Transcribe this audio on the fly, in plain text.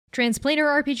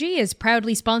Transplaner RPG is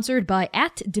proudly sponsored by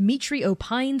 @Dimitri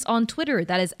Opines on Twitter,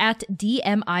 that is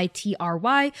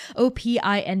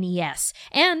 @DMITRYOPINES,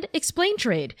 and Explain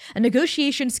Trade, a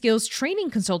negotiation skills training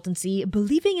consultancy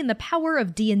believing in the power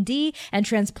of D&D and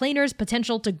Transplaners'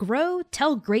 potential to grow,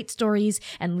 tell great stories,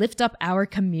 and lift up our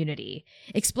community.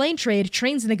 Explain Trade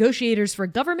trains negotiators for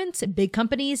governments, big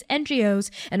companies,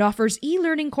 NGOs, and offers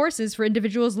e-learning courses for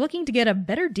individuals looking to get a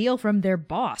better deal from their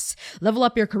boss. Level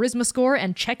up your charisma score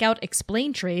and check out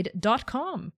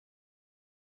explaintrade.com.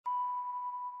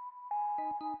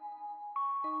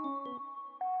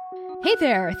 Hey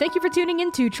there! Thank you for tuning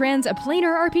in to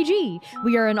Transplaner RPG.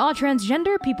 We are an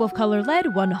all-transgender, people of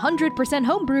color-led, 100%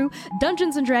 homebrew,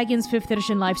 Dungeons & Dragons 5th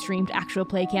edition live-streamed actual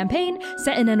play campaign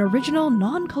set in an original,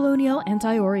 non-colonial,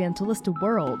 anti-orientalist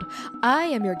world. I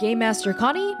am your Game Master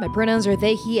Connie, my pronouns are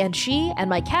they, he, and she, and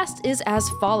my cast is as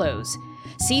follows.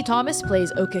 C. Thomas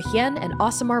plays Oka Hien, an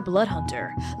Aasimar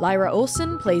Bloodhunter. Lyra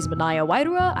Olsen plays Manaya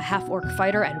Wairua, a half-orc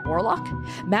fighter and warlock.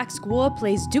 Max Guo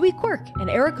plays Dewey Quirk, an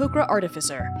Aarakocra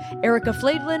artificer. Erica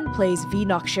Flaidlin plays V.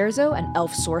 Scherzo, an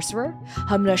elf sorcerer.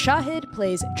 Hamna Shahid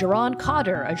plays Jaron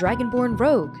Cotter, a dragonborn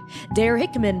rogue. Dare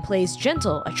Hickman plays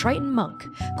Gentle, a Triton monk.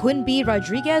 Quinn B.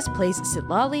 Rodriguez plays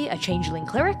Sitlali, a changeling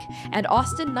cleric. And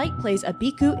Austin Knight plays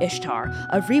Abiku Ishtar,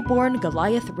 a reborn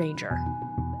Goliath ranger.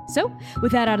 So,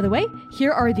 with that out of the way,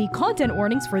 here are the content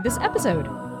warnings for this episode.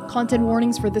 Content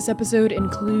warnings for this episode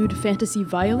include fantasy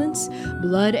violence,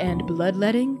 blood and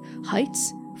bloodletting,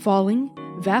 heights, falling,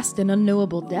 vast and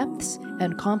unknowable depths,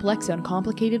 and complex and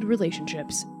complicated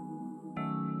relationships.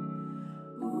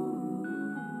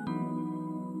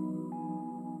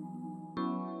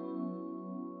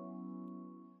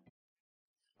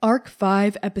 Arc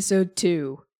 5, Episode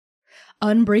 2.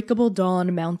 Unbreakable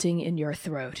Dawn Mounting in Your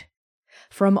Throat.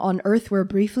 From On Earth We're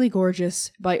Briefly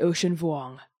Gorgeous by Ocean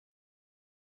Vuong.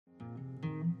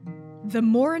 The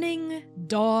morning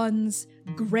dawns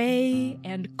gray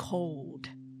and cold.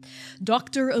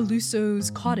 Dr.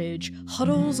 Eluso's cottage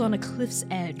huddles on a cliff's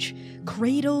edge,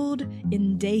 cradled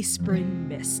in day-spring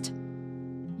mist.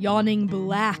 Yawning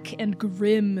black and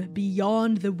grim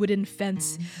beyond the wooden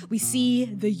fence, we see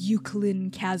the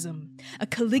Euclid Chasm, a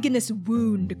caliginous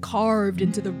wound carved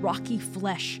into the rocky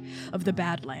flesh of the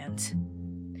Badlands.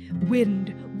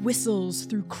 Wind whistles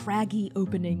through craggy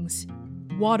openings.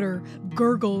 Water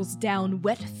gurgles down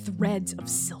wet threads of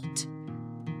silt.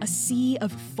 A sea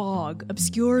of fog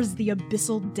obscures the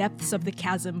abyssal depths of the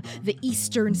chasm, the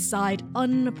eastern side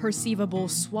unperceivable,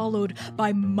 swallowed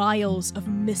by miles of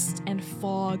mist and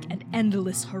fog and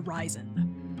endless horizon.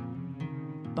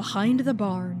 Behind the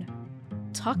barn,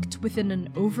 tucked within an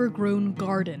overgrown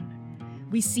garden,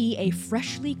 we see a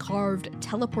freshly carved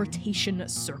teleportation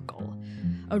circle.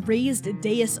 A raised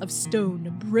dais of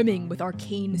stone brimming with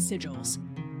arcane sigils.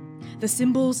 The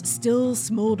symbols still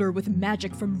smolder with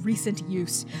magic from recent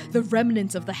use, the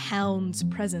remnants of the hound's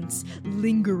presence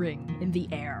lingering in the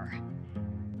air.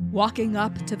 Walking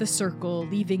up to the circle,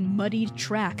 leaving muddied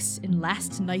tracks in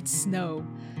last night's snow,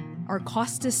 are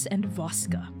Costas and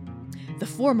Voska. The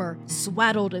former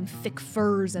swaddled in thick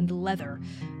furs and leather,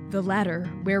 the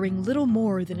latter wearing little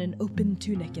more than an open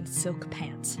tunic and silk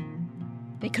pants.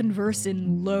 They converse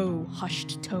in low,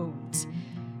 hushed tones.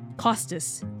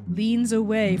 Costas leans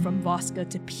away from Voska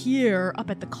to peer up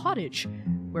at the cottage,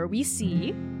 where we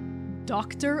see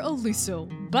Dr. Eluso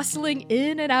bustling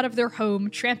in and out of their home,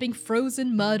 tramping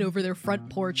frozen mud over their front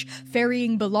porch,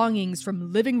 ferrying belongings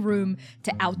from living room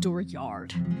to outdoor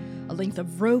yard. A length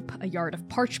of rope, a yard of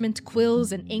parchment,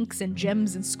 quills and inks and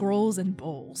gems and scrolls and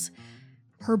bowls.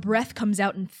 Her breath comes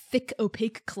out in thick,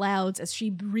 opaque clouds as she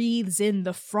breathes in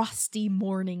the frosty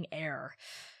morning air.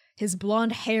 His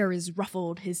blonde hair is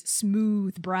ruffled, his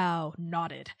smooth brow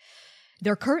knotted.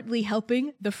 They're currently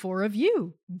helping the four of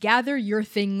you gather your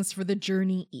things for the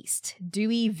journey east.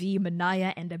 Dewey, V,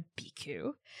 Manaya, and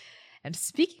Abiku. And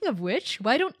speaking of which,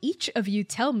 why don't each of you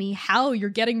tell me how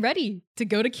you're getting ready to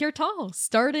go to Kirtal,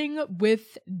 starting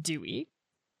with Dewey.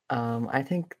 I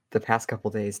think the past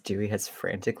couple days, Dewey has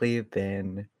frantically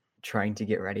been trying to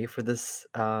get ready for this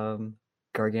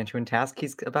gargantuan task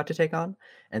he's about to take on.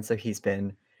 And so he's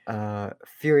been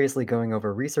furiously going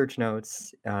over research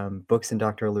notes, books in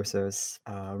Dr. Eluso's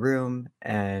room,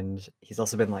 and he's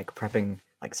also been like prepping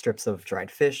like strips of dried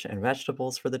fish and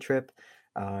vegetables for the trip.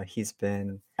 He's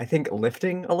been, I think,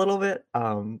 lifting a little bit,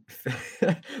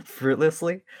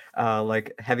 fruitlessly,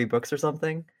 like heavy books or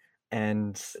something,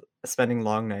 and spending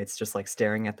long nights just like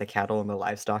staring at the cattle and the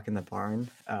livestock in the barn,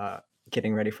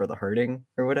 getting ready for the herding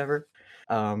or whatever.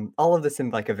 All of this in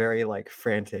like a very like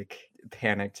frantic,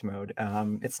 panicked mode.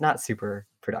 It's not super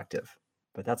productive.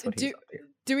 but that's what he's up to.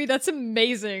 Dewey, that's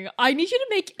amazing. I need you to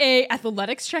make a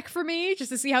athletics check for me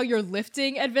just to see how your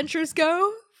lifting adventures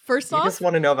go. First You off, just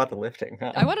want to know about the lifting,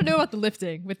 huh? I want to know about the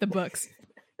lifting with the books.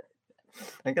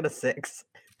 I got a 6.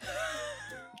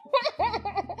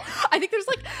 I think there's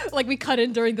like we cut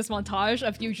in during this montage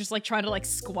of you just like trying to like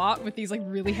squat with these like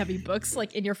really heavy books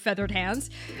like in your feathered hands,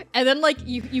 and then like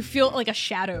you feel like a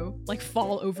shadow like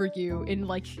fall over you in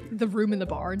like the room in the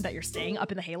barn that you're staying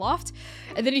up in the hayloft,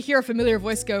 and then you hear a familiar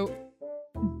voice go,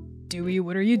 "Dewey,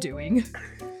 what are you doing?"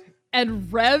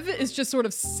 And Rev is just sort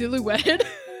of silhouetted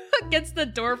against the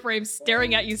doorframe,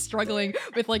 staring at you, struggling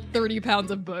with like 30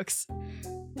 pounds of books.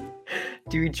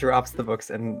 Dewey drops the books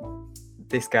and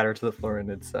they scatter to the floor, and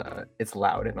it's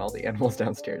loud, and all the animals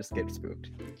downstairs get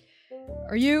spooked.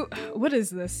 What is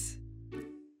this?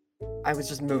 I was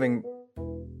just moving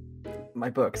my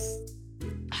books.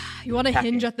 You want to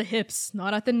hinge at the hips,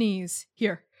 not at the knees.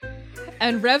 Here.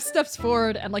 And Rev steps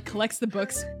forward and like collects the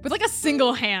books with like a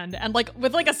single hand, and like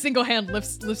with like a single hand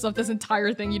lifts up this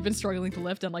entire thing you'd been struggling to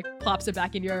lift and like plops it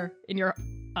back in your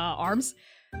arms.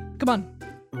 Come on.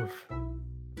 Oof.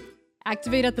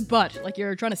 Activate at the butt, like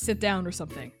you're trying to sit down or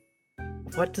something.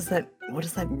 What does that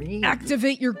mean?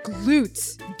 Activate your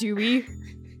glutes, Dewey.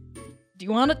 Do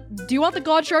you want the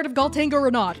God Shard of Galtango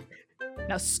or not?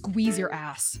 Now squeeze your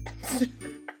ass.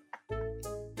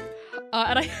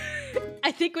 And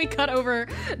I think we cut over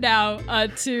now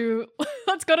to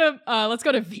let's go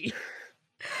to V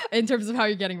in terms of how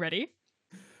you're getting ready.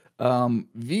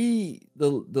 V,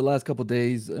 the last couple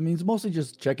days, I mean, it's mostly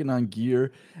just checking on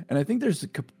gear, and I think there's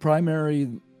primary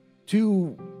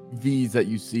 2 V's that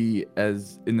you see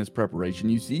as in this preparation.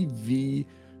 You see V,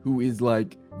 who is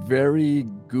like very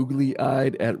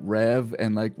googly-eyed at Rev,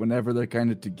 and like whenever they're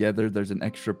kind of together, there's an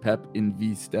extra pep in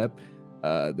V's step.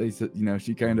 They said, you know,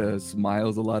 she kind of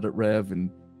smiles a lot at Rev and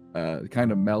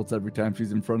kind of melts every time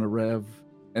she's in front of Rev.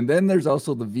 And then there's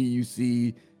also the V you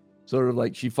see. Sort of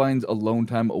like she finds alone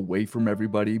time away from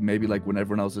everybody. Maybe like when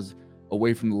everyone else is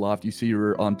away from the loft, you see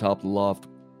her on top of the loft,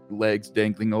 legs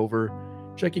dangling over,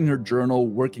 checking her journal,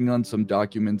 working on some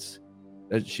documents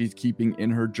that she's keeping in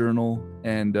her journal.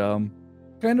 And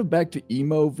kind of back to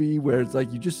emo V, where it's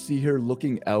like you just see her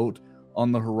looking out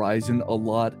on the horizon a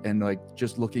lot and like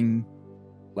just looking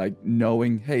like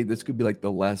knowing, hey, this could be like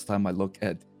the last time I look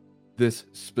at this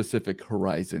specific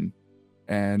horizon.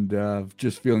 And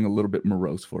just feeling a little bit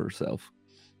morose for herself.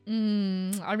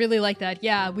 I really like that.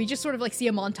 Yeah, we just sort of like see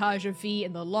a montage of V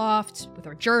in the loft with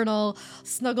her journal,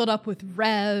 snuggled up with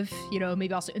Rev, you know,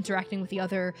 maybe also interacting with the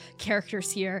other characters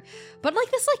here. But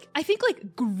like this, like, I think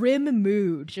like grim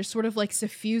mood just sort of like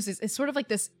suffuses. It's sort of like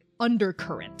this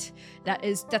undercurrent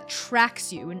that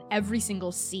tracks you in every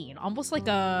single scene, almost like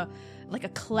a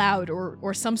cloud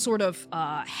or some sort of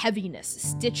heaviness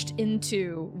stitched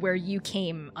into where you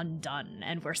came undone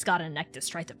and where Scott and Nectus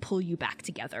tried to pull you back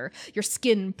together. Your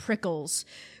skin prickles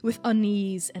with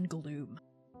unease and gloom.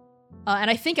 And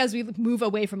I think as we move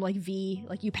away from like V,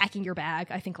 like you packing your bag,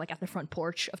 I think like at the front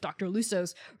porch of Dr.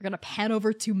 Luso's, we're gonna pan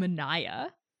over to Manaya.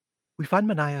 We find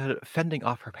Manaya fending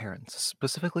off her parents,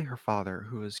 specifically her father,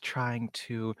 who is trying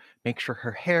to make sure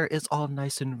her hair is all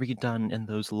nice and redone in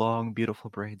those long,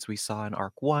 beautiful braids we saw in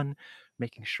Arc 1,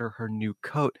 making sure her new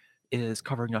coat is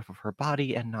covering enough of her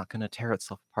body and not going to tear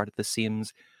itself apart at the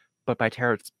seams. But by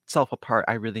tear itself apart,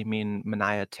 I really mean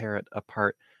Manaya tear it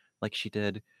apart like she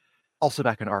did also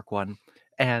back in Arc 1.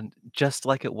 And just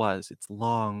like it was, it's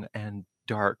long and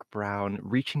dark brown,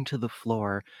 reaching to the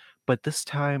floor, but this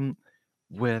time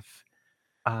with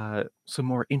some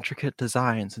more intricate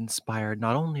designs inspired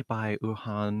not only by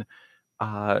Wuhan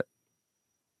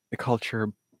culture,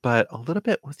 but a little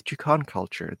bit with Jukan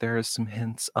culture. There are some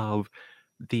hints of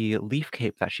the leaf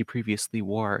cape that she previously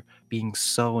wore being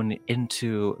sewn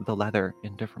into the leather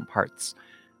in different parts.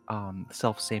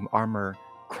 Self-same armor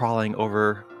crawling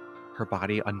over her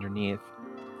body underneath.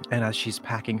 And as she's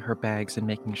packing her bags and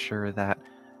making sure that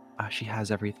she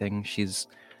has everything, she's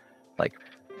like,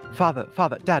 Father,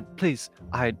 Dad, please,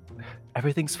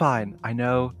 everything's fine. I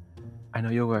know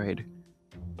you're worried,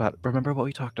 but remember what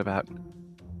we talked about.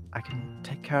 I can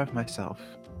take care of myself.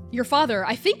 Your father,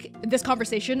 I think this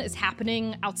conversation is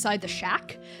happening outside the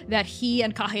shack that he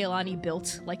and Kaheilani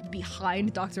built, like,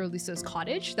 behind Dr. Luso's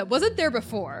cottage that wasn't there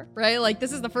before, right? Like,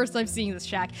 this is the first time seeing this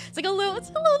shack. It's a little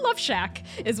love shack,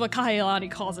 is what Kaheilani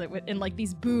calls it, in, like,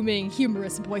 these booming,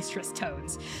 humorous, boisterous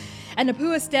tones. And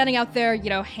Napua is standing out there, you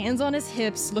know, hands on his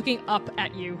hips, looking up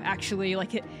at you, actually,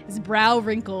 like his brow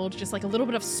wrinkled, just like a little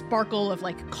bit of sparkle of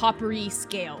like coppery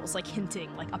scales, like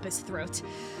hinting like up his throat.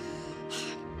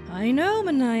 I know,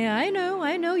 Manaya,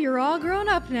 I know, you're all grown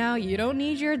up now. You don't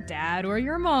need your dad or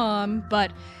your mom,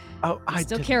 but Oh, I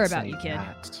still didn't care about say you, kid.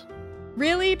 that.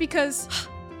 Really? Because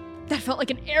that felt like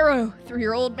an arrow through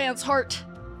your old man's heart.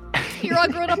 You're all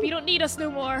grown up, you don't need us no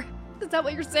more. Is that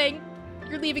what you're saying?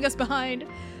 You're leaving us behind.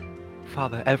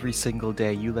 Father, every single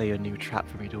day you lay a new trap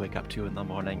for me to wake up to in the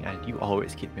morning, and you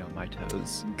always keep me on my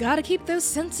toes. Gotta keep those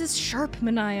senses sharp,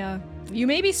 Manaya. You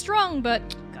may be strong,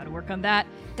 but gotta work on that.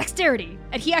 Dexterity.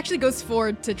 And he actually goes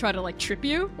forward to try to, like, trip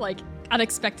you, like,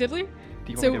 unexpectedly.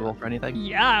 Do you So- want me to roll for anything?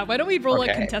 Yeah, why don't we roll a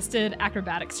Okay. contested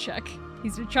acrobatics check?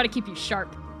 He's trying to keep you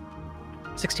sharp.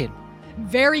 16.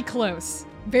 Very close.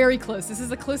 Very close. This is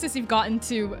the closest you've gotten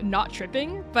to not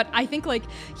tripping, but I think, like,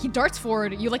 he darts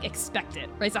forward, you, like, expect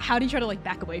it, right? So how do you try to, like,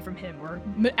 back away from him or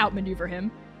outmaneuver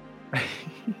him?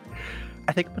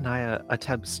 I think Manaya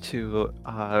attempts to,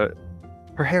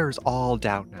 her hair is all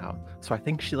down now, so I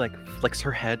think she, like, flicks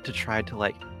her head to try to,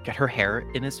 like, get her hair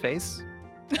in his face.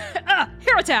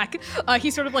 Hair attack! He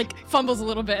sort of, like, fumbles a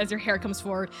little bit as your hair comes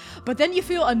forward, but then you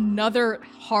feel another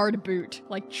hard boot,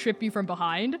 like, trip you from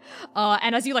behind,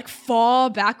 and as you, like, fall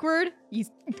backward,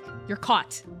 you're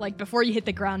caught, like, before you hit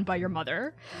the ground by your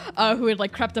mother, who had,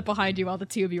 like, crept up behind you while the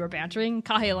two of you were bantering.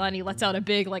 Kahelani lets out a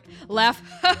big, like, laugh.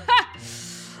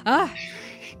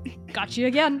 Got you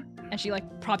again. And she,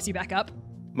 like, props you back up.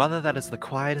 Mother, that is the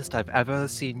quietest I've ever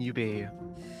seen you be.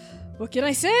 What can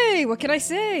I say? What can I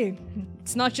say?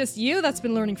 It's not just you that's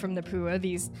been learning from Napua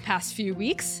these past few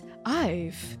weeks.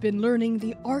 I've been learning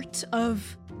the art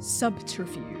of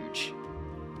subterfuge.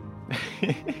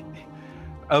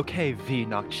 Okay, V.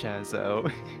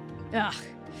 Nocchezo.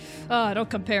 Don't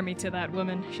compare me to that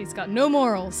woman. She's got no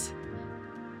morals.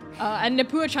 And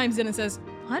Napua chimes in and says,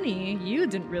 honey, you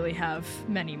didn't really have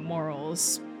many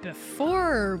morals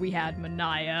before we had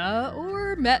Manaya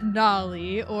or met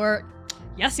Nali or...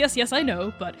 Yes, I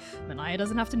know, but Manaya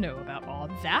doesn't have to know about all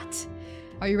that.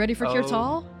 Are you ready for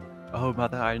Kirtal? Oh,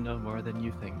 Mother, I know more than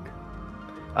you think.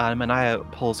 Manaya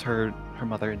pulls her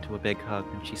mother into a big hug,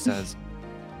 and she says,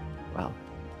 well,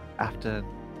 after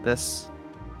this,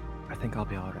 I think I'll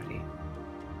be all ready.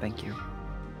 Thank you.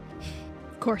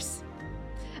 Of course.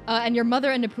 And your mother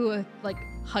and Napua, like,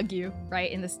 hug you, right,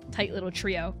 in this tight little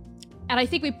trio. And I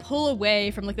think we pull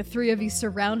away from, like, the three of you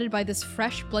surrounded by this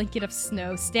fresh blanket of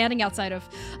snow, standing outside of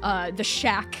the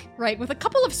shack, right, with a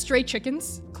couple of stray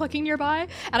chickens clucking nearby.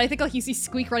 And I think, like, you see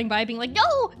Squeak running by being like,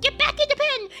 no, get back in the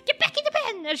pen, get back in the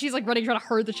pen. And she's, like, running, trying to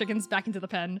herd the chickens back into the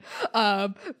pen.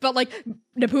 But, like,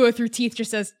 Napua through teeth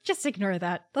just says, just ignore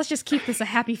that. Let's just keep this a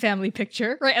happy family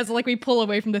picture, right, as, like, we pull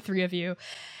away from the three of you.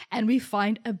 And we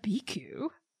find Abiku.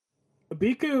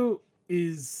 Abiku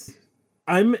is...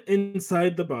 I'm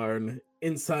inside the barn,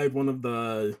 inside one of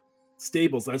the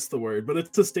stables, that's the word. But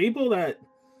it's a stable that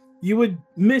you would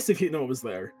miss if you know it was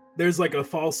there. There's like a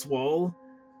false wall,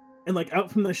 and like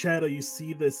out from the shadow you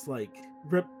see this like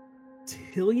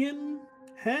reptilian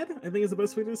head, I think is the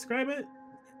best way to describe it.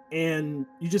 And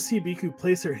you just see Biku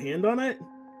place her hand on it,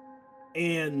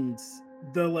 and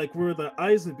the like where the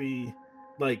eyes would be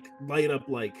like light up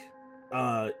like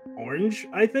orange,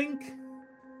 I think.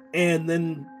 And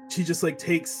then she just like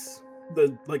takes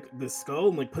the skull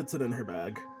and like puts it in her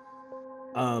bag.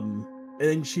 And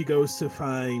then she goes to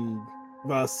find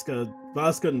Vasca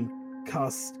and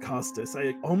Costas.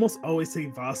 I almost always say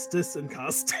Vastus and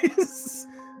Costas.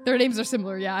 Their names are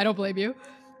similar, yeah, I don't blame you.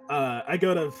 I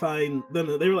go to find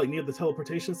them. They were like near the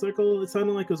teleportation circle. It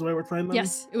sounded like was where I would find them.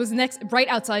 Yes, it was right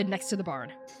outside next to the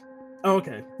barn. Oh,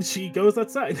 okay. She goes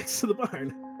outside next to the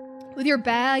barn. With your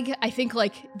bag, I think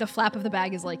like the flap of the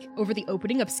bag is like over the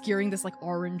opening, obscuring this like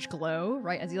orange glow,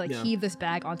 right? As you like heave this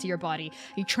bag onto your body,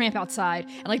 you tramp outside,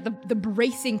 and like the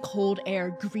bracing cold air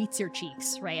greets your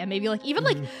cheeks, right? And maybe like even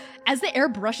like as the air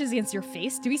brushes against your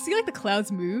face, do we see like the clouds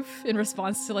move in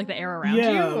response to like the air around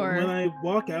you? Or When I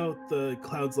walk out, the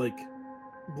clouds like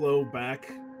blow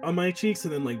back on my cheeks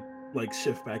and then like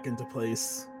shift back into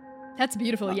place. That's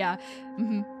beautiful, yeah.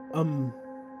 Mm-hmm.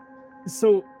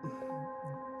 So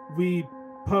we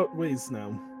part ways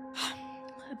now.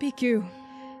 Biku,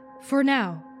 for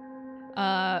now.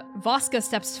 Vasca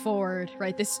steps forward,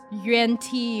 right? This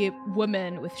Yuan-Ti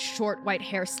woman with short white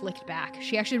hair slicked back.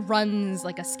 She actually runs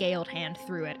like a scaled hand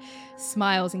through it,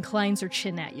 smiles, inclines her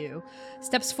chin at you,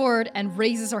 steps forward and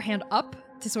raises her hand up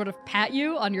to sort of pat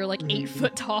you on your like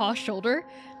 8-foot tall shoulder.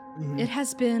 It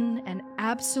has been an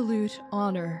absolute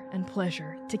honor and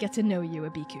pleasure to get to know you,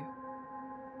 Abiku.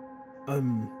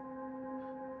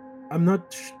 I'm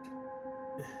not...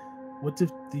 What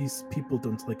if these people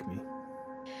don't like me?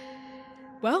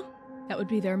 Well, that would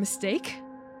be their mistake.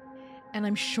 And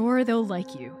I'm sure they'll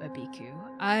like you, Abiku.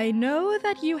 I know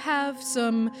that you have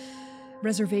some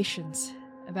reservations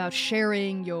about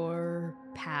sharing your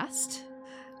past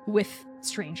with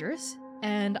strangers,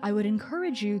 and I would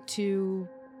encourage you to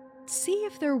see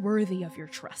if they're worthy of your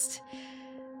trust.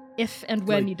 If and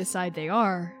when you decide they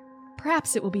are,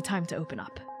 perhaps it will be time to open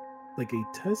up. Like a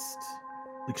test?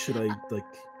 Like, should I,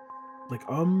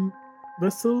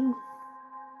 wrestle?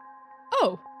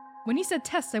 Oh, when you said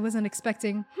test, I wasn't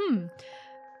expecting,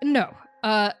 No,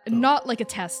 not like a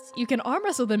test. You can arm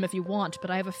wrestle them if you want,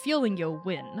 but I have a feeling you'll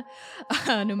win,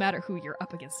 no matter who you're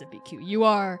up against at BQ. You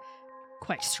are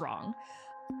quite strong.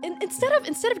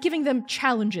 Instead of giving them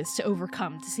challenges to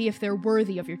overcome to see if they're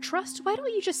worthy of your trust, why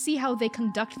don't you just see how they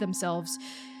conduct themselves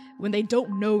when they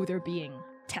don't know they're being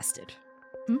tested?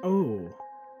 Oh,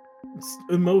 it's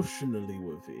emotionally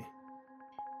worthy.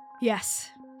 Yes.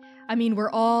 I mean,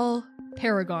 we're all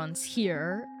paragons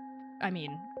here. I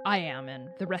mean, I am and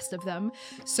the rest of them.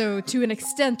 So to an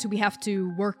extent, we have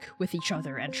to work with each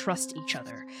other and trust each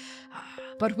other.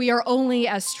 But we are only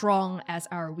as strong as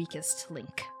our weakest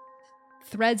link.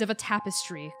 Threads of a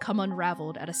tapestry come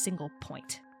unraveled at a single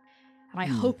point. And I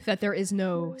hope that there is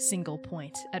no single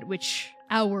point at which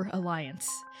our alliance,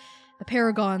 the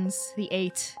Paragons, the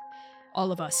Eight,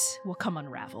 all of us will come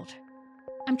unraveled.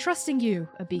 I'm trusting you,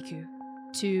 Abiku,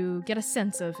 to get a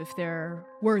sense of if they're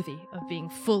worthy of being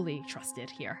fully trusted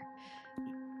here.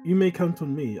 You may count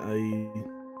on me.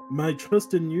 My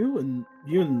trust in you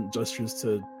and gestures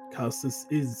to Castus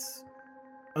is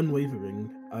unwavering.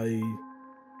 I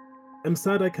am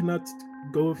sad I cannot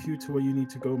go with you to where you need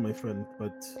to go, my friend,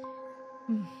 but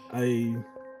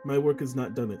my work is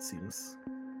not done, it seems.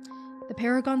 The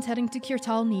Paragons heading to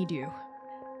Kirtal need you.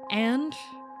 And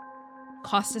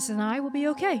Costas and I will be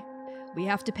okay. We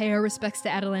have to pay our respects to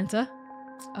Atalanta.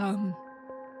 And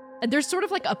there's sort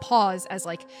of like a pause as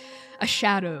like a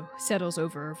shadow settles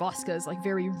over Voska's like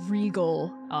very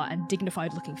regal and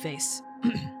dignified looking face.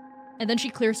 And then she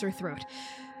clears her throat.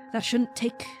 That shouldn't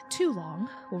take too long.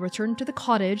 We'll return to the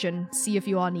cottage and see if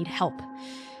you all need help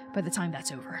by the time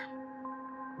that's over.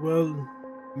 Well,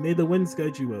 may the winds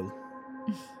guide you well.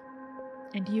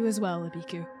 And you as well,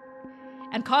 Abiku.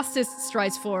 And Costas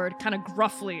strides forward, kind of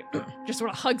gruffly, just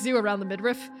sort of hugs you around the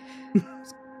midriff.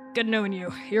 It's good knowing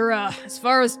you. You're, as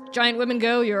far as giant women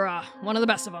go, you're, one of the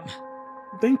best of them.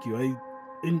 Thank you.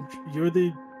 You're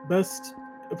the best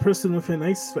person with an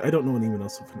ice face. I don't know anyone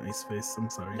else with an ice face. I'm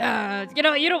sorry. We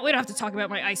don't have to talk about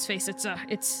my ice face.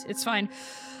 It's fine.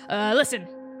 Listen,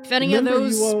 if any of Remember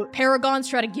those paragons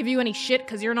try to give you any shit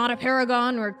because you're not a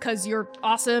paragon or because you're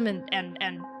awesome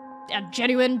and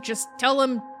genuine, just tell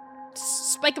them,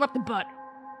 spike them up the butt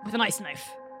with an ice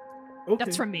knife. Okay.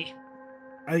 That's from me.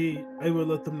 I will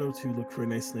let them know to look for a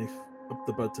nice knife up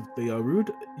the butt if they are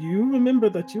rude. You remember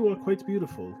that you are quite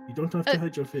beautiful. You don't have to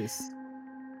hide your face.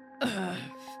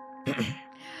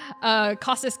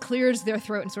 Costas clears their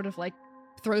throat and sort of like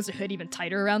throws a hood even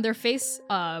tighter around their face.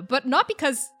 But not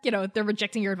because, they're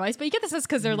rejecting your advice, but you get the sense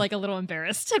because they're like a little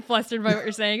embarrassed and flustered by what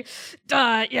you're saying.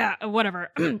 Yeah,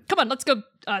 whatever. Come on, let's go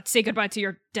say goodbye to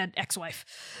your dead ex-wife.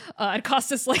 And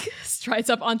Costas like strides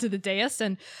up onto the dais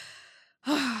and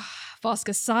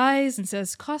Voska sighs and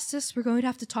says, Costas, we're going to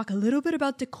have to talk a little bit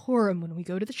about decorum when we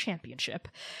go to the championship.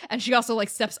 And she also like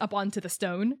steps up onto the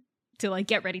stone to like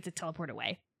get ready to teleport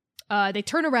away. They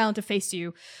turn around to face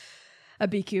you,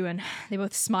 Abiku, and they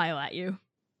both smile at you.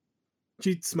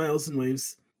 She smiles and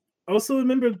waves. Also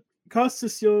remember,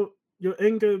 Costas, your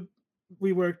anger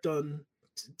we worked on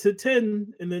to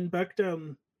 10 and then back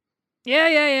down.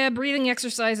 Yeah. Breathing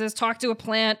exercises, talk to a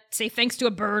plant, say thanks to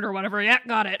a bird or whatever. Yeah,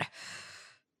 got it.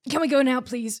 Can we go now,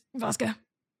 please, Voska?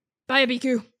 Bye,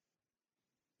 Abiku.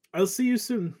 I'll see you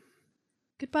soon.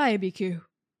 Goodbye, Abiku.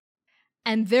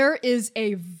 And there is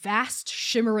a vast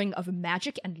shimmering of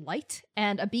magic and light,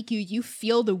 and Abiku, you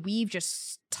feel the weave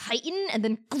just tighten, and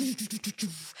then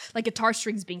like guitar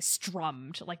strings being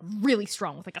strummed, like really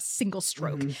strong with like a single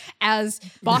stroke, as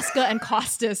Voska and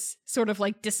Costas sort of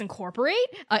like disincorporate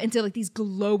into like these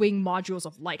glowing modules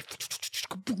of light,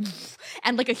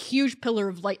 and like a huge pillar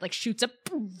of light like shoots up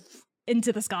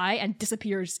into the sky and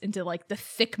disappears into like the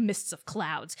thick mists of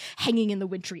clouds hanging in the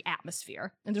wintry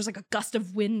atmosphere. And there's like a gust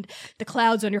of wind. The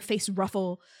clouds on your face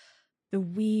ruffle. The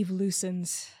weave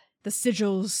loosens. The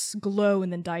sigils glow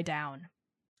and then die down.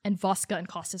 And Voska and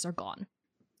Costas are gone.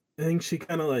 I think she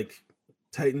kind of like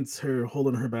tightens her hold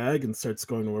on her bag and starts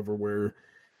going over where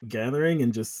gathering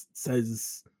and just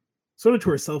says sort of to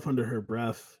herself under her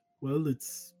breath, well,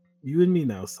 it's you and me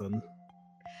now, son.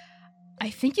 I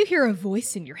think you hear a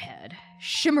voice in your head,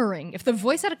 shimmering. If the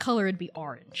voice had a color, it'd be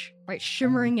orange, right?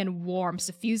 Shimmering and warm,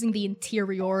 suffusing the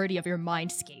interiority of your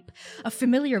mindscape. A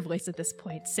familiar voice at this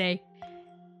point say,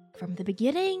 from the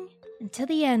beginning until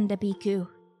the end, Abiku,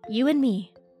 you and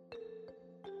me.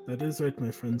 That is right,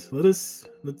 my friend. Let us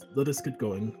get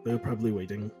going. They're probably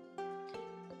waiting.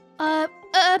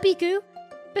 Biku,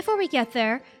 before we get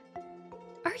there,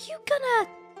 are you gonna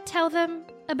tell them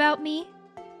about me?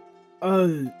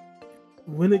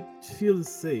 When it feels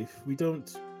safe, we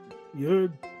don't.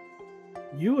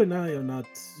 You and I are not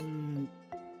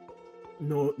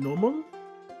normal,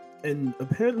 and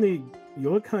apparently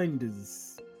your kind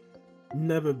is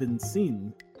never been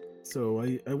seen. So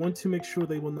I want to make sure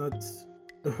they will not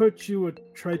hurt you or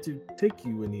try to take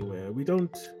you anywhere. We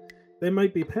don't. They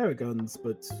might be paragons,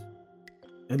 but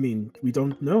I mean, we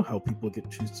don't know how people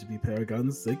choose to be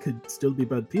paragons. They could still be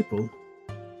bad people.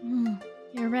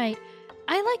 You're right.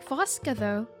 I like Voska,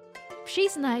 though.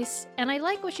 She's nice, and I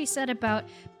like what she said about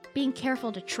being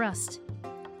careful to trust.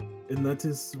 And that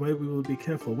is why we will be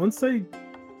careful. Once I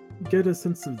get a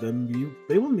sense of them,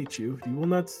 they will meet you. You will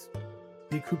not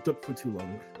be cooped up for too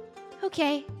long.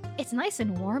 Okay, it's nice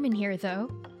and warm in here, though.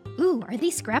 Ooh, are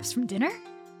these scraps from dinner?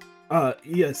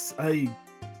 Yes, I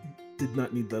did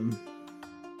not need them.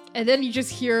 And then you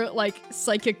just hear, like,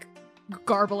 psychic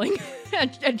garbling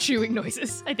and chewing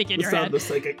noises, I think, in The your sound head. of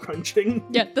psychic crunching.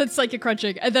 Yeah, the psychic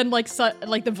crunching. And then, like,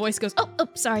 the voice goes, oh,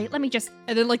 sorry, let me just...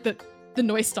 And then, like, the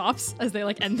noise stops as they,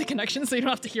 like, end the connection so you don't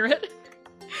have to hear it.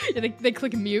 Yeah, they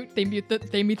click mute, they mute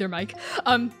their mic.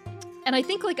 And I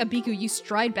think, like, Abiku, you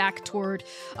stride back toward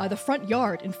the front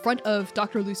yard in front of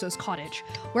Dr. Luso's cottage,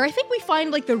 where I think we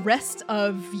find, like, the rest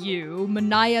of you,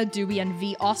 Manaya, Dewey, and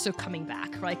V also coming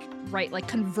back, like, right, like,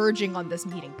 converging on this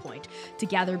meeting point to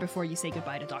gather before you say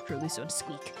goodbye to Dr. Luso and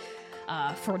Squeak,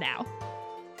 for now.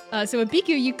 So Abiku,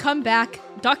 you come back,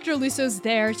 Dr. Luso's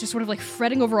there, just sort of, like,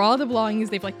 fretting over all the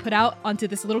belongings they've, like, put out onto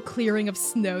this little clearing of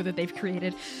snow that they've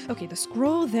created. Okay, the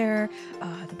scroll there,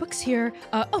 the book's here.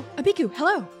 Oh, Abiku,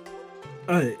 hello!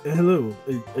 Hello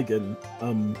again.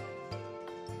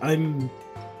 I'm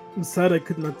sad I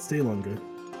could not stay longer.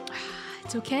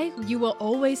 It's okay. You will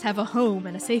always have a home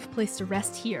and a safe place to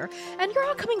rest here. And you're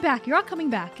all coming back.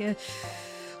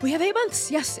 We have 8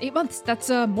 months. Yes, 8 months. That's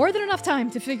more than enough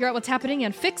time to figure out what's happening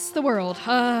and fix the world.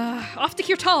 Off to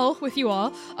Kirtal with you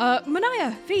all.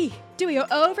 Manaya, V, Dewey,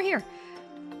 over here.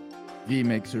 V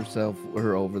makes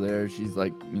her over there. She's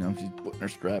like, she's putting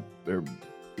her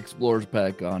explorer's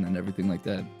pack on and everything like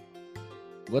that.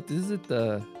 What is it?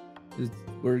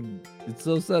 It's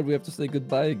so sad we have to say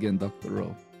goodbye again, Dr.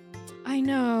 O. I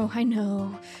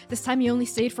know. This time you only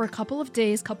stayed for a couple of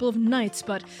days, couple of nights,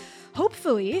 but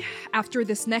hopefully after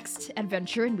this next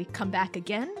adventure and we come back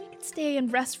again, we can stay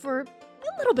and rest for a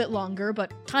little bit longer,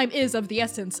 but time is of the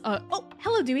essence. Oh,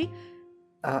 hello, Dewey.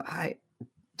 Hi.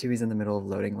 Dewey's in the middle of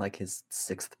loading, like, his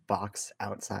 6th box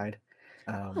outside.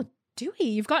 Oh, Dewey,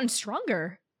 you've gotten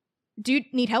stronger. Do you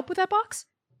need help with that box?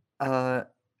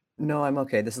 No, I'm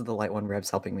okay. This is the light one.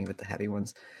 Reb's helping me with the heavy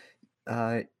ones.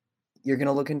 You're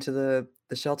gonna look into the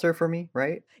shelter for me,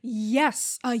 right?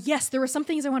 Yes. Yes, there were some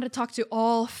things I wanted to talk to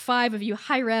all 5 of you,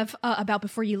 hi Rev, about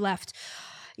before you left.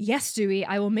 Yes, Dewey,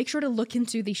 I will make sure to look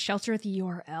into the shelter at the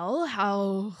URL.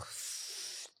 I'll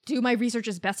do my research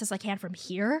as best as I can from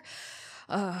here.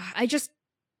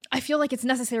 I feel like it's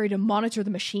necessary to monitor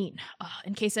the machine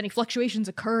in case any fluctuations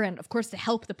occur and, of course, to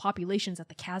help the populations at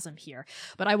the chasm here.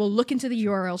 But I will look into the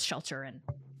URL shelter and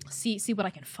see what I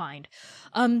can find.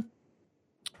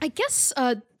 I guess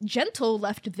Gentle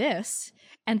left this,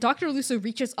 and Dr. Luso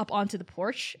reaches up onto the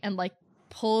porch and, like,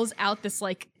 pulls out this,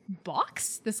 like,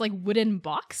 box, this, like, wooden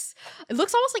box. It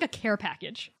looks almost like a care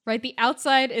package, right? The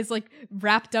outside is, like,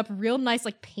 wrapped up real nice,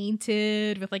 like,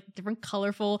 painted with, like, different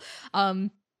colorful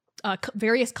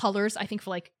various colors, I think,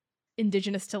 for, like,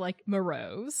 indigenous to, like,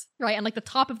 Moreaus, right? And, like, the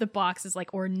top of the box is,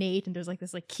 like, ornate, and there's, like,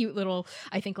 this, like, cute little,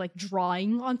 I think, like,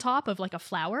 drawing on top of, like, a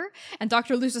flower. And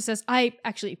Dr. Luso says, I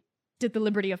actually did the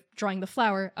liberty of drawing the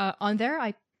flower on there.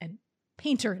 I am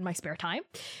painter in my spare time.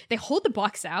 They hold the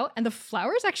box out, and the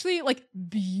flower is actually, like,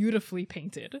 beautifully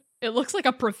painted. It looks like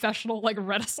a professional, like,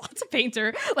 Renaissance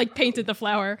painter, like, painted the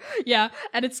flower. Yeah,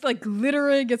 and it's, like,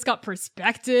 glittering. It's got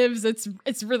perspectives.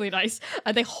 It's really nice.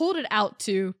 They hold it out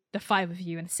to the 5 of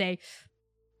you and say,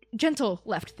 Gentle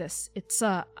left this. It's,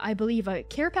 I believe, a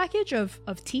care package of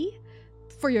tea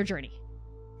for your journey.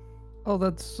 Oh,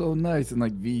 that's so nice. And,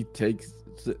 like, V takes,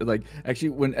 like,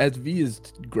 actually, as V is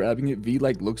grabbing it, V,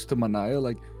 like, looks to Manaya,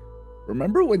 like,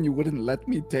 remember when you wouldn't let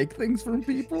me take things from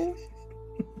people?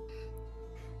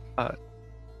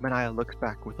 Manaya looks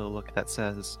back with a look that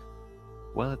says,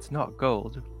 well, it's not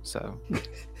gold, so...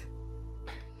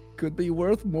 Could be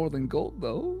worth more than gold,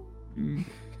 though.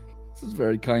 This is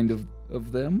very kind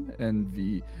of them. And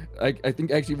V, I think,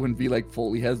 actually, when V, like,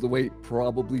 fully has the weight,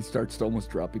 probably starts to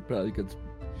almost dropping, probably because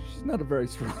she's not a very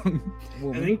strong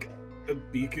woman. I think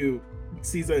Biku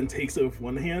sees that and takes it with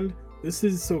one hand. This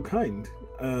is so kind.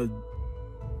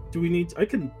 Do we need? I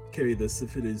can carry this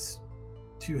if it is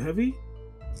too heavy.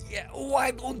 Yeah,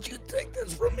 why don't you take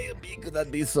this from me, Abiku?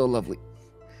 That'd be so lovely.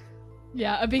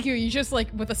 Yeah, Abiku, you just like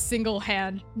with a single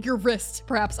hand, your wrist,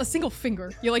 perhaps a single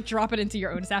finger, you like drop it into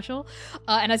your own satchel,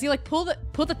 and as you like pull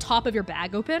the top of your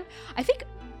bag open, I think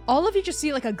all of you just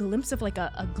see like a glimpse of like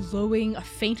a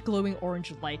faint glowing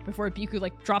orange light before Abiku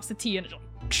like drops the tea and it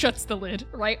shuts the lid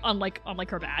right on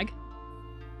her bag.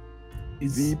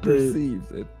 V perceives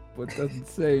it, but doesn't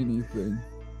say anything.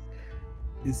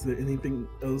 Is there anything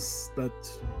else that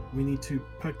we need to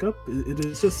pack up? It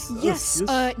is just yes.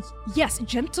 us, Yes.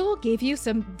 Gentle gave you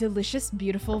some delicious,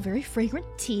 beautiful, very fragrant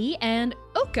tea, and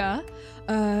Oka,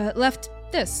 left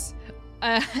this.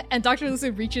 And Dr.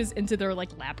 Luso reaches into their like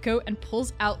lab coat and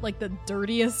pulls out like the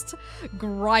dirtiest,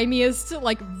 grimiest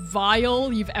like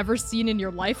vial you've ever seen in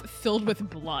your life, filled with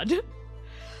blood.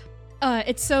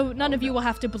 It's so none of you will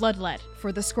have to bloodlet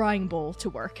for the scrying bowl to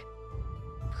work.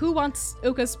 Who wants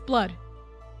Oka's blood?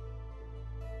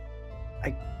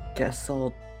 I guess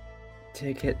I'll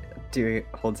take it. Dewey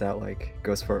holds out, like,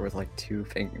 goes for it with, like, two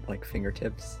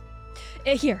fingertips.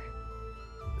 Here.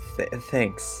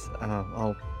 Thanks.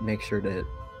 I'll make sure to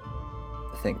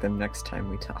thank them next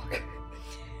time we talk.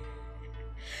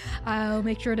 I'll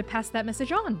make sure to pass that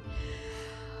message on.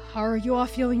 Are you all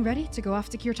feeling ready to go off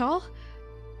to Kirtal?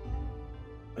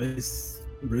 As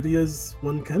ready as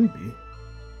one can be.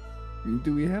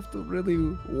 Do we have to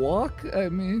really walk? I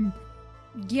mean...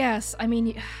 Yes, I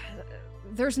mean,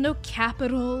 there's no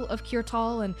capital of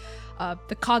Kirtal, and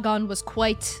the Kagan was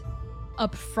quite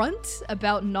upfront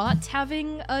about not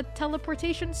having a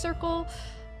teleportation circle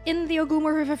in the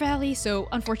Oguma River Valley, so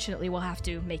unfortunately we'll have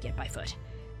to make it by foot.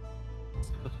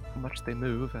 How much they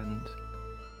move and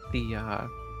the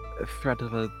threat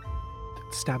of a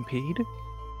stampede,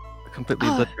 completely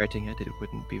obliterating it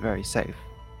wouldn't be very safe.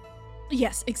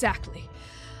 Yes, exactly.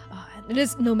 It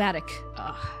is nomadic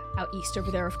out east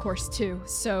over there, of course, too.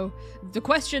 So the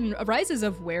question arises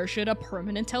of where should a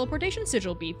permanent teleportation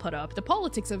sigil be put up? The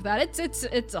politics of that,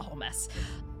 it's a whole mess.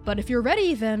 But if you're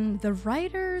ready, then the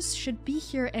riders should be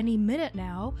here any minute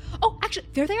now. Oh, actually,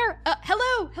 there they are.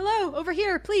 Hello, over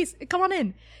here, please, come on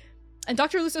in. And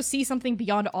Dr. Luso sees something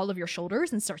beyond all of your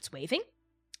shoulders and starts waving.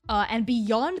 And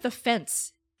beyond the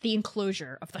fence, the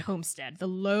enclosure of the homestead, the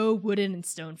low wooden and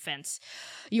stone fence,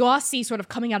 you all see sort of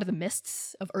coming out of the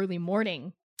mists of early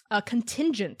morning, a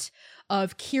contingent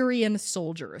of Kyrian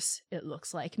soldiers, it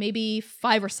looks like, maybe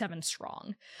 5 or 7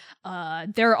 strong.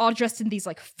 They're all dressed in these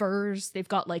like furs. They've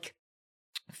got like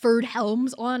furred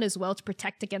helms on as well to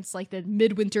protect against like the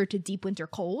midwinter to deep winter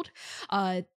cold.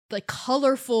 Like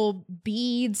colorful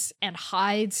beads and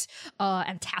hides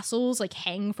and tassels like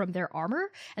hang from their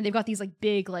armor, and they've got these like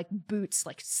big like boots,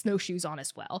 like snowshoes on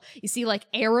as well. You see like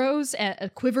arrows,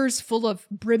 quivers full of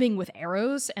brimming with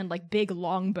arrows, and like big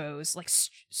long bows like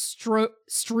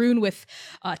strewn with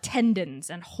tendons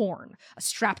and horn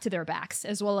strapped to their backs,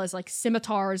 as well as like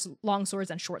scimitars, long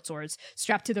swords, and short swords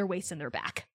strapped to their waists and their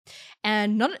back.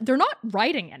 And they're not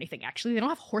riding anything, actually. They don't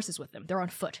have horses with them. They're on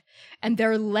foot. And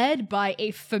they're led by a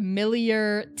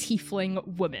familiar tiefling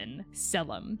woman,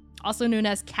 Selim, also known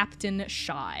as Captain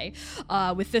Shy,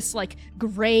 with this like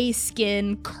gray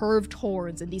skin, curved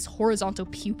horns, and these horizontal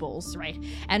pupils, right?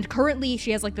 And currently she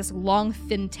has like this long,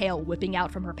 thin tail whipping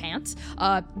out from her pants,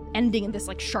 ending in this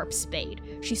like sharp spade.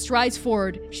 She strides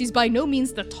forward. She's by no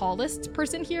means the tallest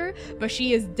person here, but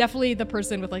she is definitely the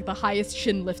person with like the highest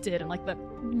chin lifted and like the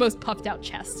most puffed out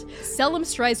chest. Selim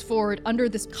strides forward under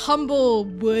this humble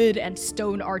wood and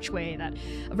stone archway that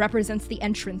represents the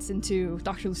entrance into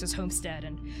Dr. Luso's homestead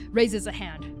and raises a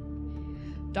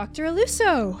hand. Dr.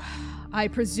 Luso, I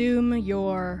presume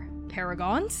your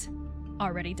paragons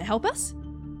are ready to help us?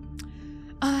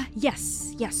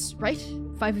 Yes, right?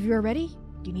 5 of you are ready?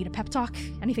 Do you need a pep talk?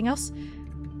 Anything else?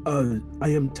 I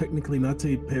am technically not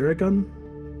a paragon.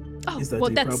 Oh, is that well,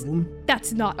 a that's problem?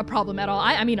 That's not a problem at all.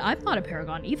 I mean, I'm not a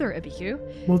paragon either,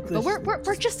 Ibiku. Well, But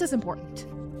we're just as important.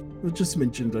 We just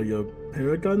mentioned are your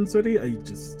paragons ready? I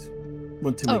just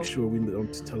want to make sure we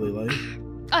don't tell a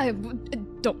lie.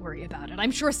 Don't worry about it. I'm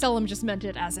sure Selim just meant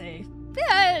it as a.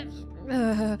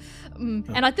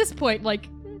 And at this point, like,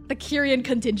 the Kyrian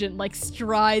contingent like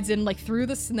strides in like through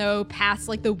the snow past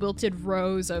like the wilted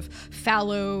rows of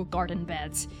fallow garden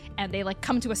beds, and they like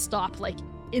come to a stop like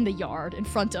in the yard in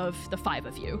front of the 5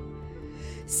 of you.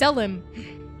 Selim,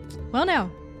 well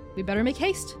now, we better make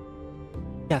haste.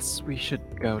 Yes, we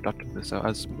should go, Dr. Luso.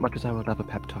 As much as I would love a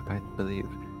pep talk, I believe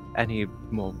any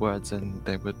more words and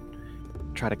they would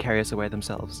try to carry us away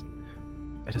themselves.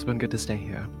 It has been good to stay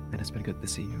here, and it's been good to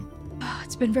see you.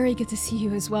 It's been very good to see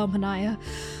you as well, Manaya.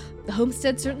 The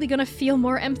homestead's certainly gonna feel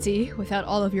more empty without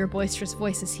all of your boisterous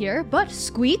voices here, but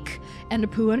Squeak and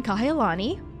Apu and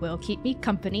Kahailani will keep me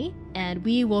company, and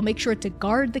we will make sure to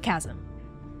guard the chasm.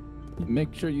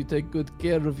 Make sure you take good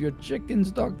care of your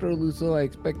chickens, Dr. Luso. I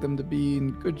expect them to be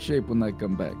in good shape when I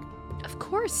come back. Of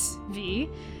course, V.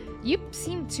 You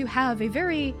seem to have a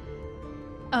very,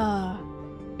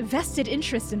 vested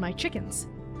interest in my chickens.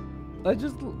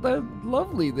 They're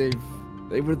lovely.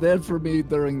 They were there for me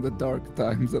during the dark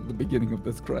times at the beginning of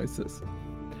this crisis.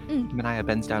 Manaya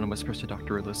bends down and whispers to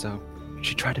Dr. Uluso.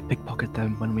 She tried to pickpocket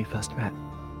them when we first met.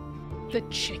 The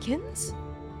chickens?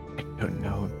 I don't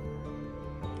know.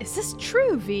 Is this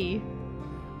true, V?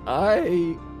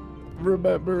 I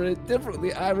remember it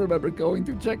differently. I remember going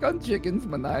to check on chickens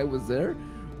when I was there.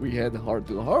 We had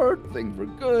heart-to-heart. Things were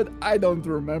good. I don't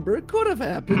remember. It could have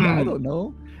happened. I don't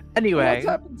know. Anyway, What's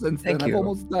happened since then? thank I've you.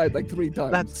 almost died like 3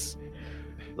 times.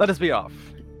 let us be off.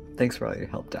 Thanks for all your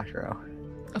help, Dr. O.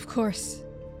 Of course.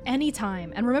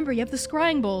 Anytime. And remember, you have the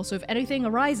scrying bowl, so if anything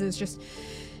arises, just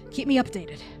keep me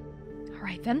updated. All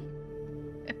right, then.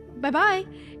 Bye-bye.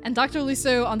 And Dr.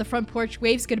 Luso on the front porch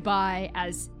waves goodbye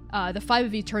as the 5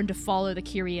 of you turn to follow the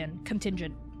Kyrian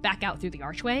contingent back out through the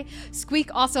archway. Squeak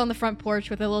also on the front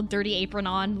porch with a little dirty apron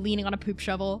on, leaning on a poop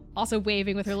shovel, also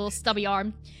waving with her little stubby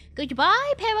arm.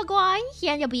 Goodbye, Paragon,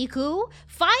 Yanabiku.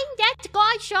 Find that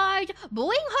god shard, bring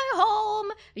her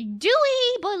home.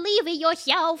 Dewey, believe in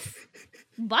yourself.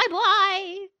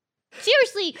 Bye-bye.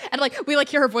 Seriously, and we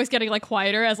hear her voice getting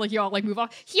quieter as you all move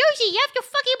off. Seriously, you have to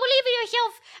fucking believe in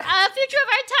yourself. Future of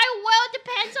our entire world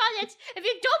depends on it. If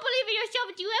you don't believe in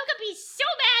yourself, you are gonna be so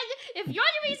mad if you're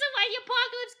the reason why the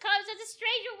apocalypse comes as a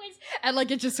stranger wins.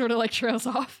 And it just sort of trails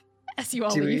off as you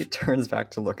all Dewey leave. turns back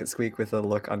to look at Squeak with a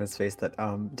look on his face that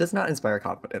does not inspire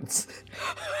confidence.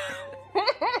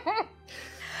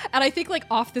 And I think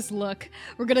off this look,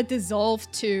 we're gonna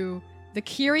dissolve to the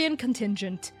Kyrian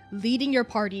contingent leading your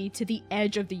party to the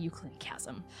edge of the Euclid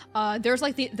Chasm. There's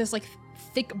this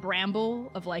thick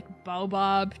bramble of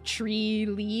baobab tree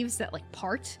leaves that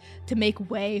part to make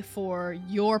way for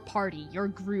your party, your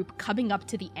group coming up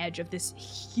to the edge of this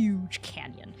huge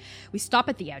canyon. We stop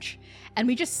at the edge and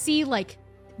we just see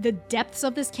the depths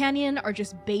of this canyon are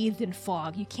just bathed in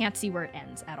fog. You can't see where it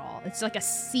ends at all. It's like a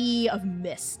sea of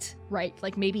mist, right?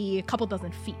 Maybe a couple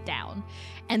dozen feet down.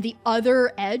 And the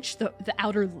other edge, the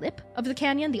outer lip of the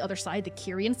canyon, the other side, the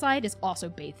Kyrian side, is also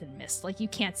bathed in mist. You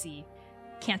can't see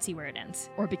where it ends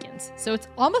or begins. So it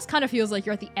almost kind of feels like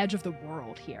you're at the edge of the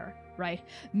world here, right?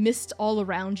 Mist all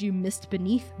around you, mist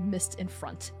beneath, mist in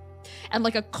front. And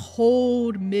a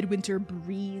cold midwinter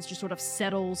breeze just sort of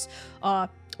settles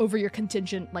over your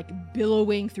contingent,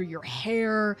 billowing through your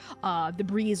hair, the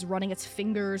breeze running its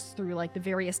fingers through the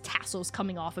various tassels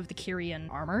coming off of the Kyrian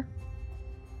armor.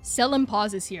 Selim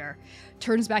pauses here,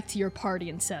 turns back to your party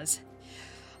and says,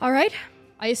 "All right,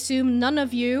 I assume none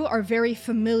of you are very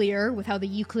familiar with how the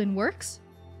Euclid works?"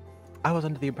 I was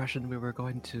under the impression we were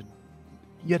going to,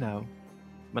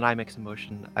 Manai makes a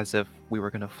motion as if we were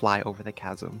going to fly over the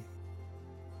chasm.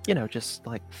 Just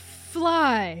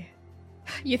Fly.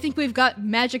 You think we've got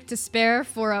magic to spare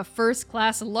for a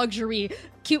first-class luxury,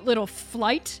 cute little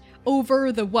flight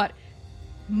over the,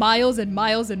 miles and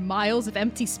miles and miles of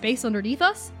empty space underneath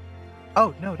us?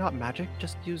 Oh, no, not magic.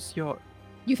 Just use your...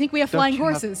 You think we have Don't flying you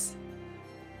have- horses?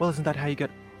 Well, isn't that how you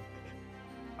get...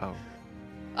 Oh.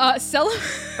 Selim...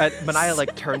 And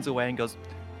Manaya, turns away and goes,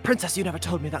 Princess, you never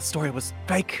told me that story was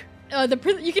fake.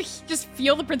 You can just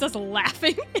feel the princess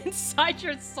laughing inside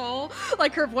your soul.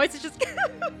 Her voice is just...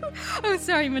 Oh,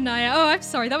 sorry, Manaya. Oh, I'm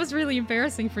sorry. That was really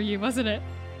embarrassing for you, wasn't it?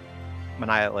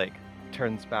 Manaya,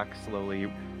 turns back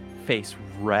slowly, face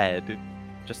red,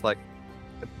 just,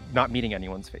 not meeting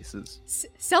anyone's faces.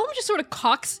 Selim just sort of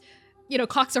cocks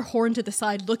her horn to the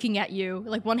side, looking at you,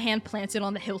 one hand planted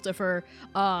on the hilt of her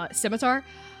scimitar.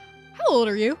 How old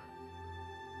are you?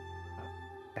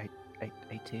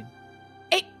 18.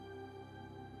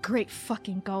 Great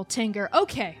fucking Galtinger.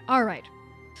 Okay, alright.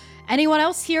 Anyone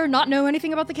else here not know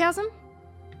anything about the chasm?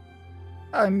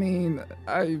 I mean,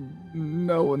 I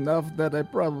know enough that I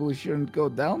probably shouldn't go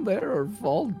down there or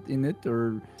fall in it,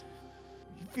 or...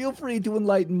 Feel free to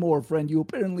enlighten more, friend. You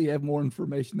apparently have more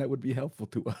information that would be helpful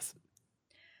to us.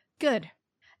 Good.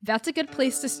 That's a good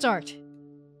place to start.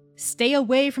 Stay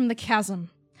away from the chasm.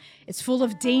 It's full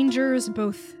of dangers,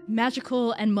 both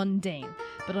magical and mundane.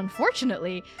 But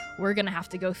unfortunately, we're gonna have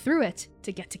to go through it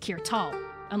to get to Kirtal.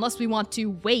 Unless we want to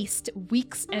waste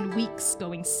weeks and weeks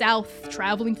going south,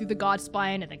 traveling through the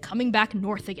Godspine, and then coming back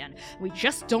north again. We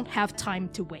just don't have time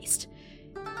to waste.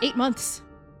 8 months.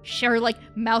 Cher,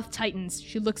 mouth tightens.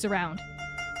 She looks around.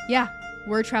 Yeah,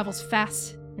 word travels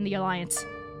fast in the Alliance.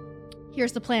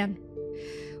 Here's the plan.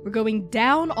 We're going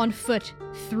down on foot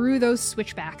through those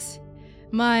switchbacks.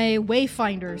 My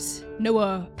wayfinders know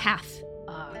a path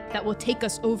that will take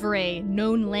us over a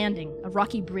known landing, a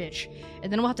rocky bridge,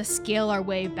 and then we'll have to scale our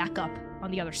way back up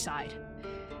on the other side.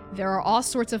 There are all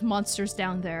sorts of monsters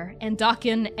down there,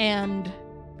 Endokin and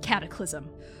Cataclysm.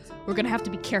 We're gonna have to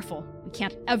be careful. We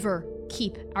can't ever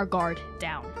keep our guard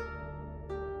down.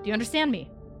 Do you understand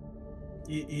me?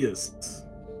 Yes.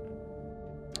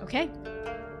 Okay.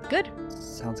 Good.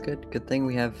 Sounds good. Good thing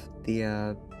we have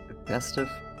the best of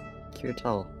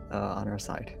Kiritel on our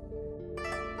side.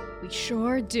 We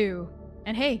sure do.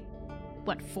 And hey,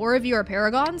 what, 4 of you are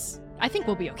Paragons? I think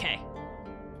we'll be okay.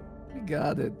 We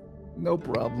got it. No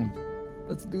problem.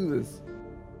 Let's do this.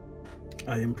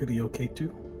 I am pretty okay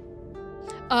too.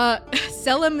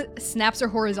 Selim snaps her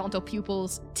horizontal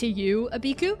pupils to you,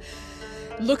 Abiku.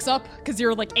 Looks up, because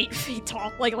you're like 8 feet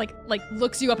tall. Like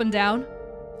looks you up and down.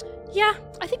 Yeah,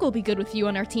 I think we'll be good with you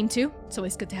on our team too. It's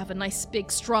always good to have a nice,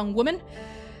 big, strong woman.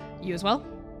 You as well.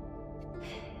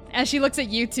 As she looks at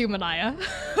you too, Manaya.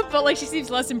 But like she seems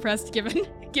less impressed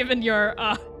given your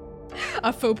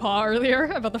a faux pas earlier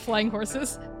about the flying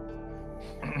horses.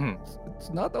 It's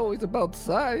not always about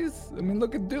size. I mean,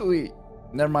 look at Dewey.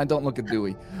 Never mind, don't look at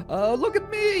Dewey. Look at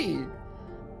me!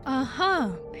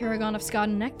 Paragon of Scott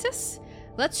and Nectus.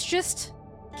 Let's just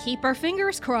keep our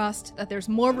fingers crossed that there's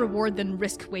more reward than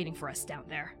risk waiting for us down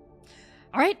there.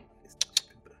 Alright,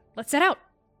 let's set out.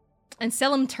 And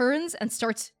Selim turns and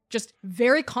starts just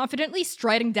very confidently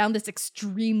striding down this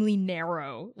extremely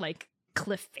narrow, like,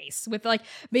 cliff face with, like,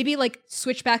 maybe, like,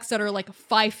 switchbacks that are, like,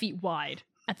 5 feet wide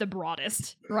at the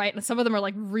broadest, right? And some of them are,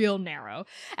 like, real narrow.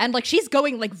 And, like, she's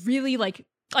going, like, really, like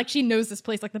she knows this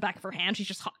place like the back of her hand. She's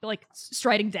just, like,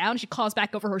 striding down. She calls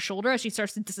back over her shoulder as she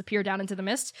starts to disappear down into the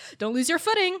mist. Don't lose your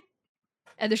footing!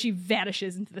 And then she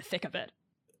vanishes into the thick of it.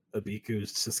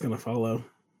 Abiku's just gonna follow.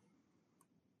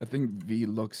 I think V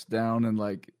looks down and,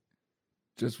 like,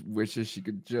 just wishes she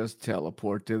could just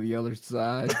teleport to the other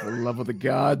side for the love of the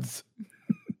gods.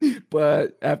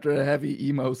 But after a heavy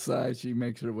emo sigh, she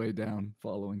makes her way down,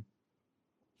 following.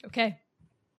 Okay.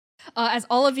 As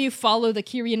all of you follow the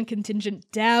Kyrian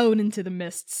contingent down into the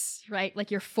mists, right?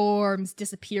 Like your forms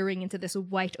disappearing into this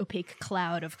white, opaque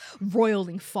cloud of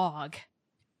roiling fog.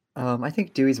 I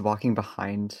think Dewey's walking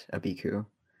behind Abiku.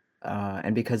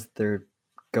 And because they're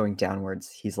going downwards,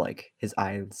 he's like, his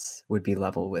eyes would be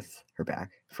level with her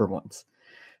back for once.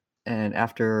 And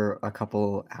after a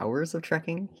couple hours of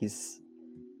trekking, he's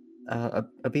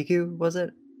Abiku, was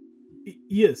it?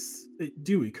 Yes,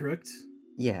 Dewey, correct?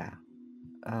 Yeah.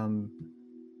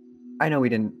 I know we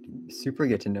didn't super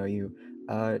get to know you.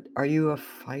 Are you a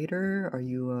fighter? Are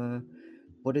you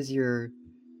what is your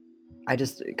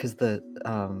because the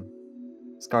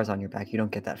scars on your back, you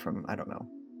don't get that from, I don't know.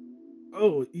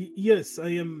 Oh, yes, I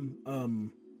am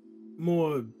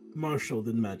more martial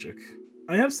than magic.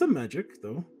 I have some magic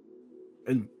though.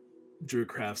 And Drew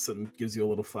crafts and gives you a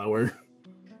little flower.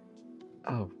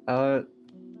 Oh,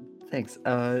 thanks.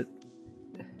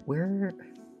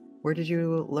 Where did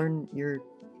you learn your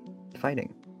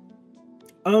fighting?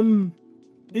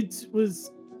 It's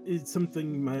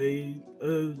something my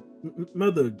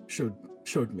mother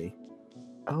showed me.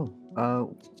 Oh,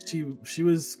 She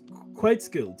was quite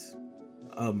skilled.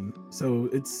 So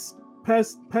it's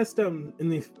passed down in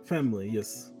the family,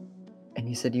 yes. and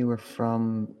you said you were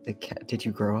from the did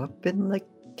you grow up in the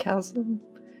chasm?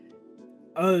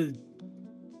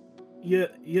 Yeah,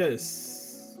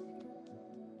 yes.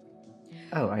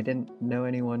 Oh, I didn't know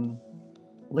anyone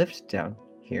lived down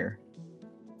here.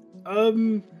 We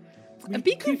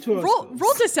Abiku, keep to roll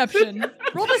ourselves. deception.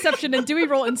 Roll deception and Dewey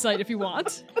roll insight if you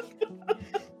want.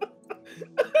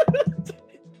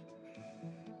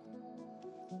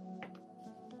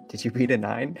 Did you beat a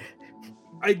 9?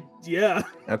 Yeah.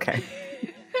 Okay.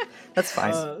 That's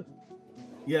fine.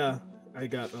 Yeah, I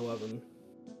got 11.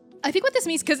 I think what this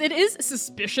means, because it is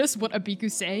suspicious what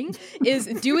Abiku's saying, is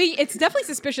Dewey, it's definitely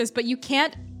suspicious, but you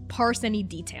can't parse any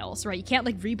details, right? You can't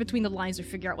read between the lines or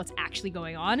figure out what's actually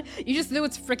going on. You just know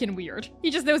it's freaking weird.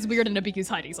 You just know it's weird and Abiku's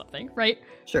hiding something, right?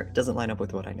 Sure, doesn't line up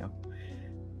with what I know.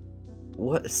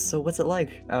 What's it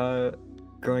like?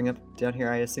 Growing up down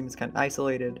here, I assume it's kind of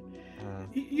isolated.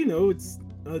 It's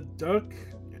dark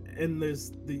and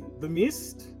there's the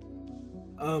mist.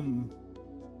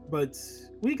 But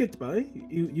we get by.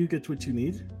 You get what you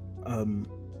need.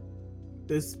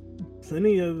 There's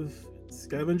plenty of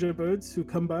scavenger birds who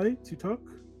come by to talk.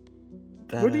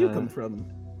 Where do you come from?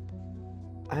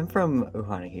 I'm from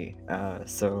Uhanahi,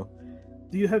 so...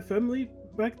 Do you have family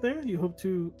back there you hope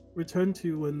to return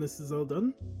to when this is all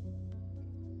done?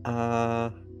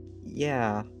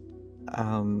 Yeah.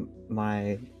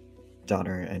 My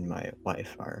daughter and my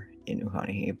wife are in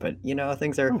Uhanihi, but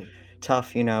things are Oh,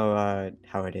 tough.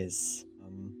 How it is.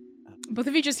 Both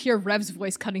of you just hear Rev's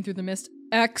voice cutting through the mist.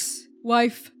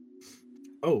 Ex-wife.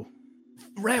 oh,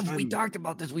 Rev, we I'm- talked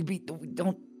about this. We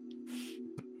don't.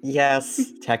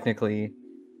 Yes, technically.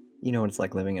 You know what it's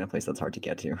like living in a place that's hard to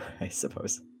get to, I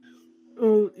suppose.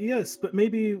 oh, yes, but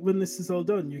maybe when this is all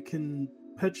done, you can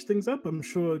patch things up. I'm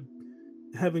sure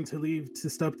having to leave to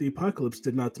stop the apocalypse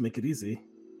did not make it easy.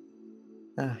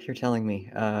 You're telling me.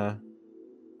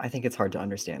 I think it's hard to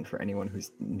understand for anyone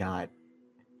who's not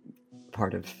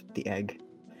part of the egg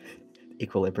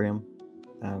equilibrium.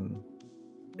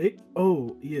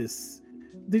 Oh, yes.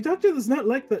 The doctor does not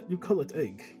like that you call it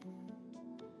egg.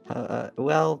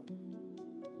 Well,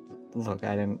 look,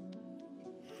 I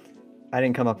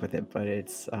didn't come up with it, but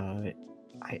it's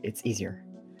easier.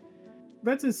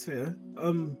 That is fair.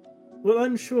 Well,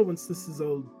 I'm sure once this is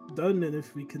all done, and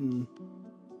if we can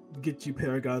get you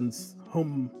Paragons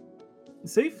home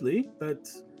safely, that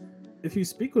if you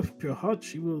speak with your heart,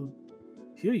 she will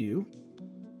hear you.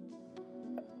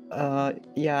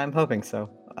 Yeah, I'm hoping so.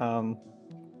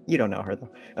 You don't know her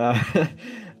though.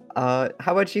 How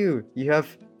about you? You have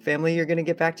family you're gonna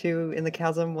get back to in the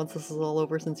chasm once this is all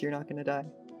over, since you're not gonna die?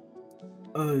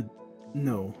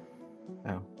 No.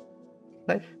 Oh.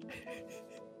 What?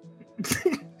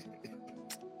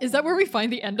 Is that where we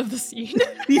find the end of the scene?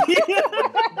 Yeah.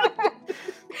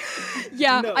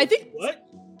 Yeah, No, I think What?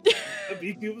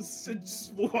 Abiku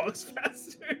just walks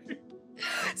faster.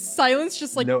 silence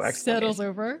just like No settles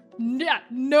over. Yeah,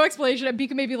 no explanation. And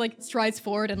Biku maybe like strides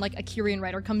forward, and like a Kyrian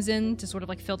rider comes in to sort of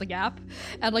like fill the gap,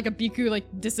 and like a Biku like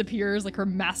disappears, like her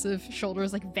massive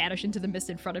shoulders like vanish into the mist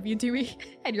in front of you, Dewey,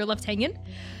 and you're left hanging.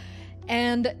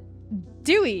 And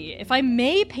Dewey, if I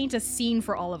may paint a scene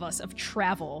for all of us of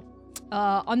travel.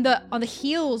 On the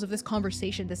heels of this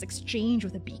conversation, this exchange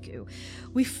with Abiku,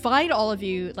 we find all of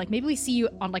you, like maybe we see you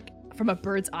on like from a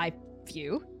bird's eye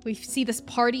view. We see this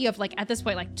party of like at this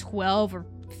point like 12 or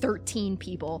 13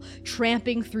 people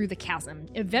tramping through the chasm.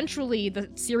 Eventually, the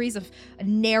series of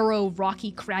narrow,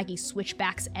 rocky, craggy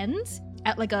switchbacks ends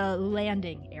at like a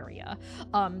landing area.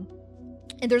 And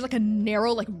there's like a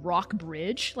narrow like rock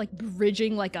bridge, like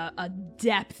bridging like a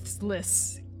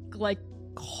depthless like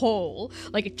hole,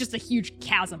 like just a huge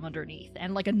chasm underneath,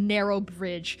 and like a narrow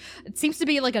bridge. It seems to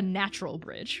be like a natural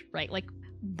bridge, right? Like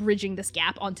bridging this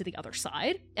gap onto the other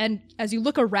side. And as you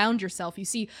look around yourself, you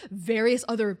see various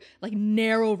other like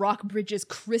narrow rock bridges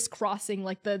crisscrossing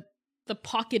like the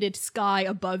pocketed sky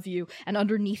above you and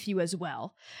underneath you as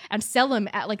well. And Selim,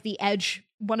 at like the edge,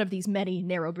 one of these many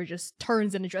narrow bridges,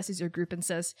 turns and addresses your group and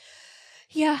says,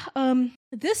 "Yeah,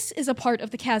 this is a part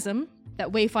of the chasm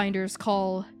that wayfinders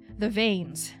call the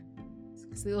veins."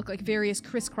 So they look like various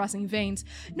crisscrossing veins.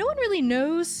 No one really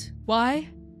knows why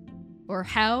or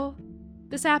how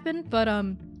this happened, but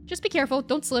just be careful,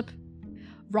 don't slip.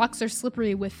 Rocks are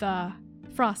slippery with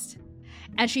frost.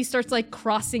 And she starts like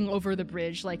crossing over the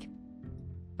bridge, like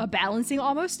a balancing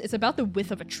almost. It's about the width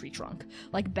of a tree trunk,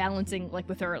 like balancing like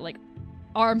with her like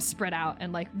arms spread out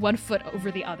and like one foot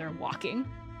over the other walking.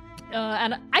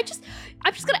 And I'm just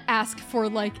gonna ask for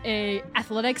like a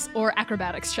athletics or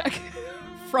acrobatics check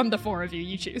from the four of you.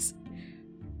 You choose.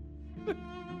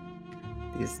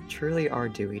 These truly are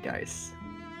Dewey dice.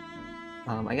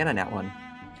 I got a nat one.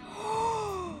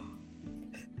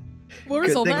 We'll Good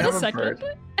resolve thing that in a I'm a second. bird.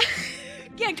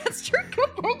 Yeah, that's true.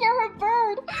 Good thing you're a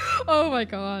bird. Oh my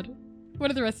god. What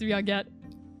do the rest of y'all get?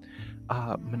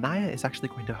 Manaya is actually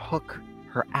going to hook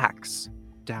her axe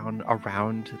down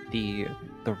around the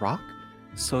rock,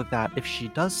 so that if she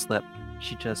does slip,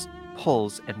 she just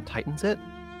pulls and tightens it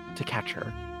to catch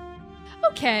her.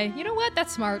 Okay, you know what?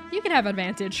 That's smart. You can have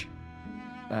advantage.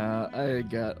 I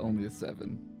got only a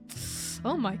 7.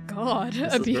 Oh my god.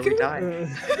 This is where we Abiku? die.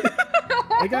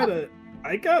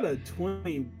 I got a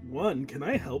 21. Can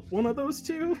I help one of those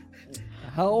two?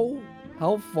 How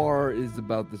far is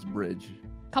about this bridge?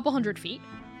 Couple 100 feet.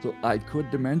 So I could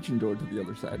dimension door to the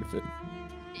other side of it.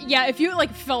 Yeah, if you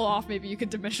like fell off, maybe you could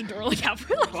dimension door like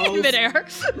halfway like in Balls. midair.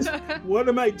 What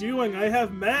am I doing? I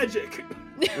have magic.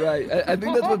 Right. I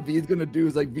think that's what V's gonna do.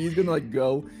 Is like V's gonna like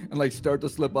go and like start to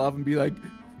slip off and be like,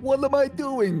 "What am I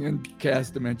doing?" and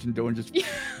cast dimension door and just.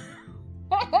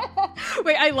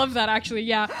 Wait, I love that actually.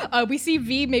 Yeah, we see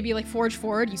V maybe like forge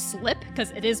forward. You slip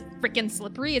because it is freaking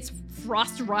slippery. It's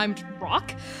frost-rimed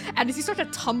rock, and as you start to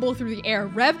tumble through the air,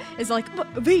 Rev is like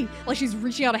V, like she's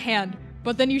reaching out a hand,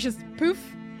 but then you just poof,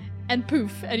 and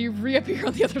you reappear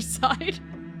on the other side.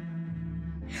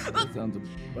 That sounds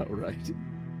about right.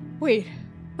 Wait,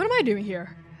 what am I doing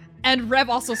here? And Rev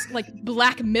also, like,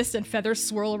 black mist and feathers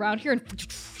swirl around here,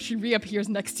 and she reappears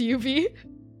next to you, V.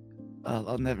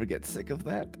 I'll never get sick of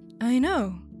that. I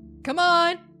know. Come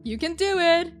on, you can do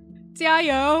it.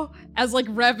 Tiayo. As, like,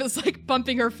 Rev is, like,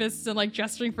 bumping her fists and, like,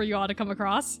 gesturing for you all to come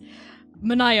across.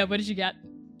 Manaya, what did you get?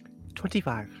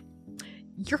 25.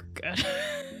 You're good.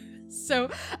 So,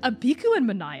 Abiku and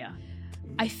Manaya.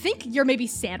 I think you're maybe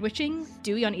sandwiching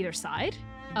Dewey on either side.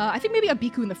 I think maybe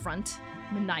Abiku in the front,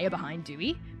 Manaya behind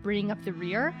Dewey, bringing up the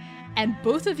rear, and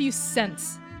both of you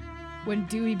sense when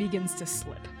Dewey begins to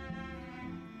slip.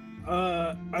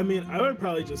 I mean, I would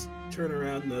probably just turn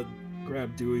around and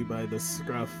grab Dewey by the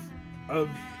scruff of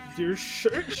your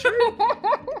shirt.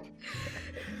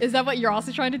 Is that what you're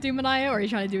also trying to do, Manaya, or are you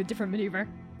trying to do a different maneuver?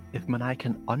 If Manai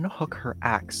can unhook her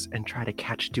axe and try to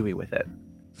catch Dewey with it,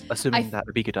 assuming that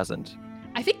Abika doesn't.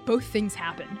 I think both things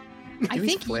happen. I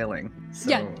Dewey's think flailing. So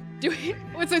Yeah. Dewey.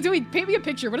 So Dewey, paint me a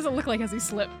picture. What does it look like as he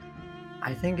slip?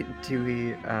 I think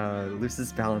Dewey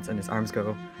loses balance and his arms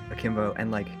go akimbo,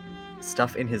 and like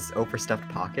stuff in his overstuffed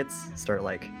pockets start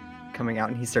like coming out,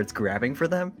 and he starts grabbing for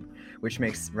them, which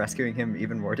makes rescuing him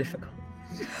even more difficult.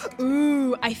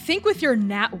 Ooh, I think with your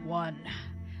nat 1,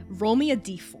 roll me a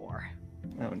d4.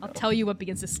 Oh no. I'll tell you what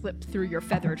begins to slip through your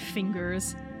feathered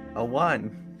fingers. A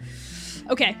 1.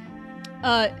 Okay.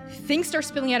 Things start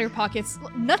spilling out of your pockets.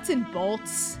 Nuts and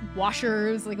bolts,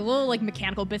 washers, like little like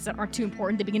mechanical bits that aren't too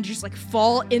important. They begin to just like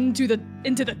fall into the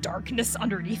darkness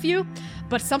underneath you.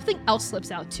 But something else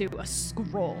slips out too. A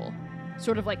scroll,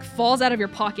 sort of like falls out of your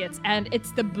pockets, and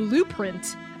it's the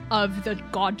blueprint of the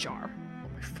god jar Oh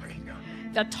my fucking god.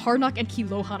 that Tarnok and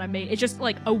Kilohana made. It's just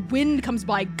like a wind comes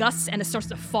by, gusts, and it starts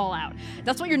to fall out.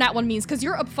 That's what your nat 1 means, because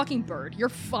you're a fucking bird. You're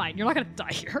fine. You're not gonna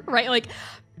die here, right? Like,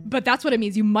 but that's what it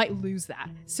means. You might lose that.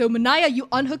 So Manaya, you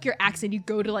unhook your axe and you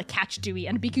go to like catch Dewey,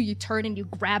 and Biku, you turn and you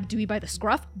grab Dewey by the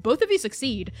scruff. Both of you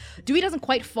succeed. Dewey doesn't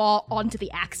quite fall onto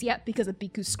the axe yet because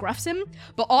Biku scruffs him,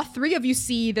 but all three of you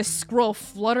see the scroll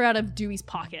flutter out of Dewey's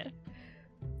pocket.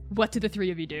 What do the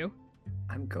three of you do?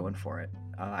 I'm going for it.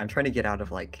 I'm trying to get out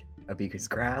of like Abiku's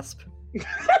grasp.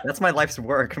 That's my life's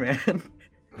work, man.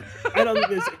 I don't think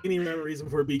there's any reason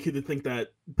for Biku to think that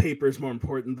paper is more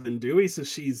important than Dewey, so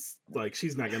she's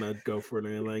not gonna go for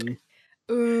anything.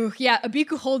 Ooh, yeah,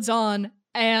 Abiku holds on,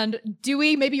 and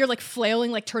Dewey, maybe you're like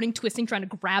flailing, like turning, twisting, trying to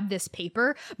grab this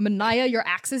paper. Manaya, your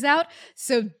axe is out.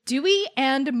 So Dewey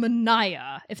and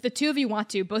Manaya, if the two of you want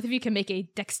to, both of you can make a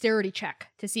dexterity check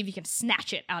to see if you can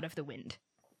snatch it out of the wind.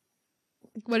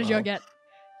 What did y'all 12. get?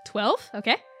 12?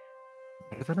 Okay.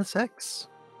 Better than a 6.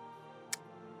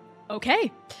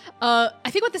 Okay. I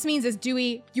think what this means is,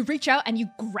 Dewey, you reach out and you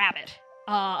grab it.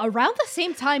 Around the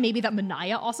same time, maybe that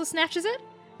Manaya also snatches it,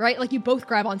 right? Like, you both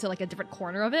grab onto, like, a different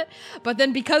corner of it. But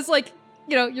then because, like,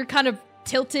 you know, you're kind of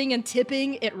tilting and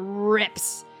tipping, it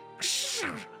rips.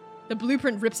 The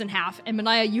blueprint rips in half, and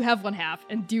Manaya, you have one half,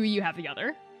 and Dewey, you have the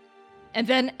other. And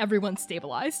then everyone's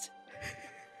stabilized.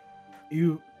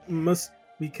 You must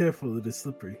be careful, it is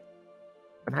slippery.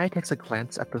 Manai takes a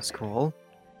glance at the scroll,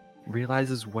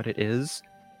 realizes what it is,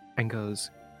 and goes,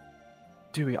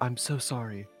 Dewey, I'm so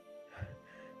sorry.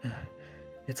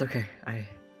 It's okay. I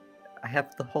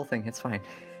have the whole thing. It's fine.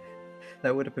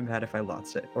 That would have been bad if I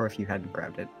lost it, or if you hadn't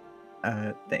grabbed it.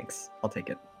 Thanks. I'll take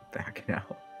it back now.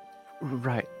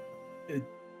 Right.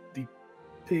 The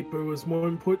paper was more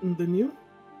important than you?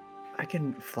 I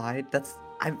can fly.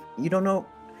 You don't know.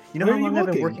 You know Where how are you long I've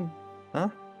been walking? working? Huh?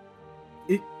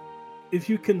 If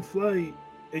you can fly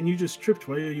and you just tripped,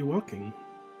 why are you walking?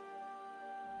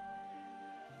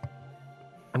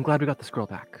 I'm glad we got the scroll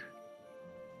back.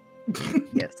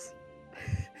 Yes.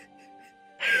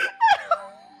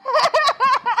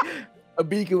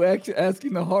 Abiku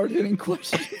asking the hard-hitting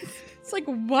questions. It's like,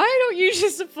 why don't you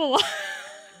just fly?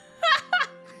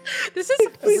 This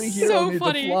Every is hero so needs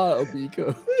funny. to fly,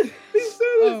 Abiku.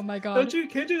 Oh my god.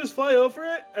 Can't you just fly over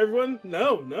it? Everyone,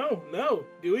 no,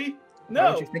 Dewey, no.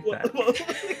 Why would you think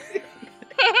that?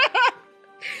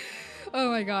 Oh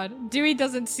my god. Dewey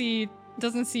doesn't see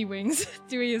wings.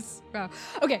 Dewey is wow.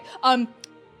 Okay,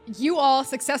 you all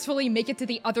successfully make it to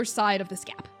the other side of this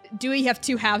gap. Dewey, you have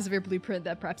two halves of your blueprint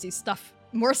that perhaps you stuff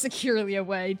more securely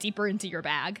away, deeper into your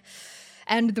bag.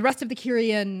 And the rest of the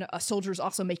Kyrian soldiers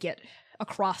also make it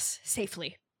across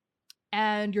safely.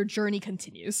 And your journey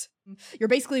continues. You're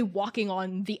basically walking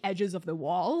on the edges of the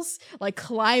walls, like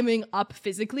climbing up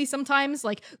physically sometimes,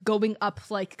 like going up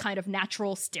like kind of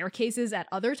natural staircases at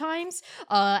other times,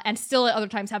 and still at other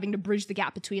times having to bridge the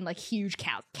gap between like huge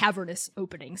cavernous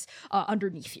openings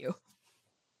underneath you.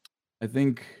 I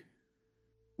think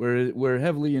we're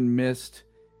heavily in mist.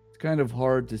 It's kind of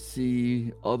hard to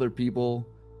see other people.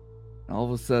 And all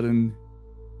of a sudden,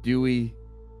 Dewey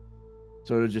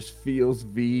sort of just feels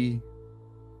V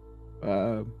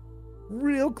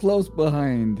real close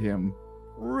behind him.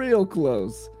 Real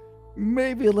close.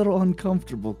 Maybe a little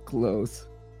uncomfortable close.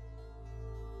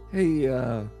 Hey,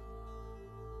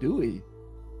 Dewey.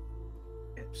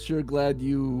 Sure glad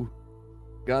you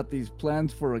got these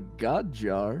plans for a god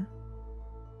jar.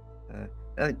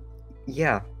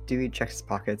 Yeah, Dewey checks his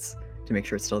pockets to make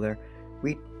sure it's still there.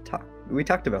 We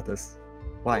talked about this.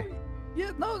 Why?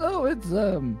 Yeah, no, it's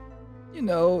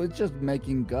it's just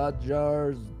making god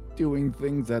jars, doing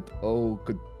things that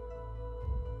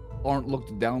aren't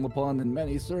looked down upon in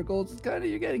many circles. It's kind of,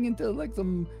 you're getting into like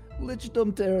some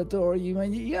lichdom territory. You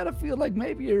gotta feel like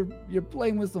maybe you're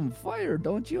playing with some fire,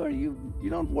 don't you? Or you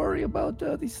don't worry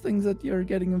about these things that you're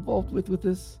getting involved with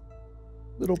this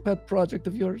little pet project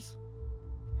of yours.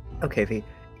 Okay, V.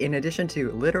 In addition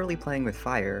to literally playing with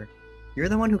fire, you're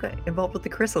the one who got involved with the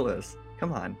chrysalis.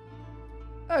 Come on.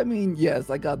 I mean,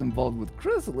 yes, I got involved with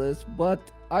Chrysalis,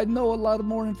 but I know a lot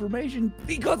more information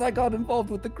because I got involved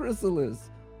with the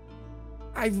Chrysalis.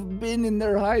 I've been in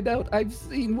their hideout. I've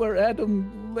seen where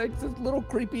Adam likes his little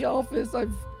creepy office.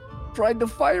 I've tried to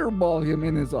fireball him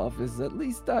in his office. At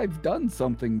least I've done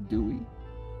something, Dewey.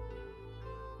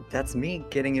 That's me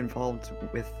getting involved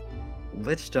with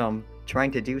lichdom,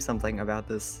 trying to do something about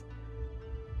this.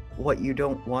 What, you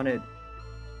don't want to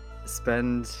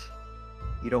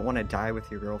die with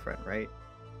your girlfriend, right?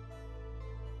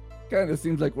 Kind of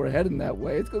seems like we're heading that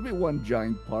way. It's gonna be one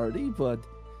giant party, but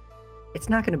It's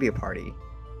not going to be a party.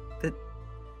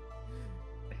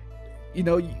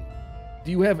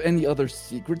 do you have any other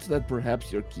secrets that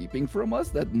perhaps you're keeping from us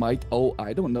that might,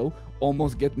 I don't know,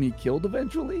 almost get me killed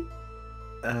eventually?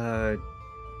 No,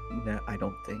 I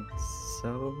don't think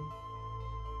so.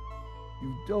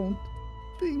 You don't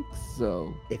think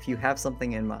so? If you have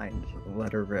something in mind,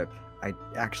 let her rip. I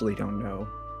actually don't know.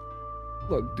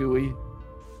 Look, Dewey,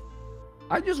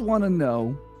 I just want to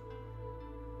know,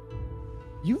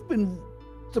 you've been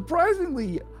the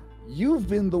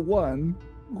one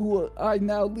who I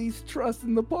now least trust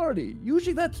in the party.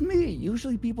 Usually that's me.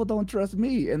 Usually people don't trust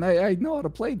me, and I know how to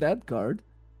play that card.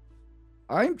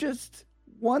 I'm just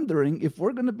wondering if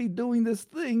we're going to be doing this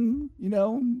thing,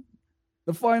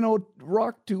 the final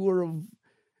rock tour of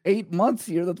 8 months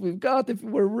here that we've got, if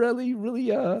we're really,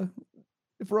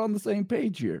 if we're on the same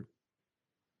page here.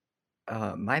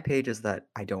 My page is that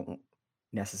I don't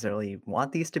necessarily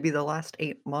want these to be the last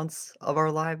 8 months of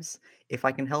our lives, if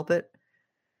I can help it.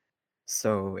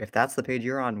 So if that's the page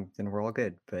you're on, then we're all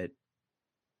good. But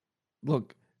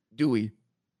Look, Dewey,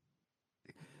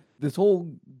 this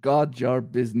whole god jar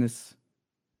business,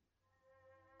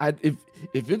 if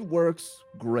it works,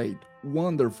 great,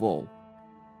 wonderful.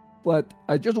 But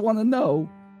I just want to know,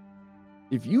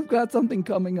 if you've got something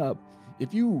coming up,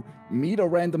 if you meet a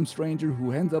random stranger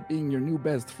who ends up being your new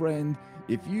best friend,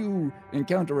 if you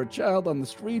encounter a child on the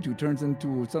street who turns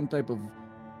into some type of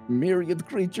myriad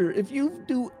creature, if you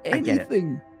do I get it.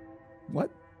 anything... What?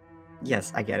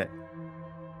 yes, I get it.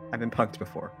 I've been punked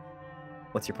before.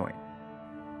 What's your point?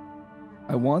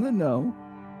 I want to know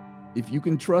if you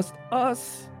can trust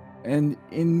us, and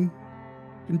in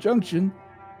conjunction,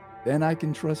 then I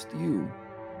can trust you.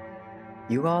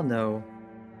 You all know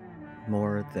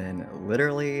more than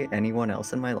literally anyone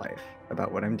else in my life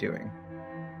about what I'm doing.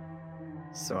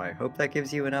 So I hope that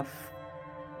gives you enough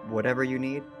whatever you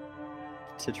need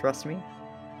to trust me.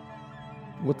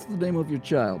 What's the name of your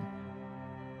child?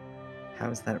 How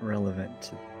is that relevant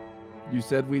to... You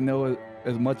said we know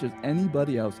as much as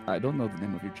anybody else. I don't know the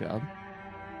name of your child.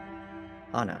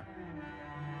 Anna?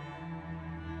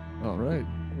 All right.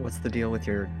 What's the deal with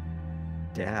your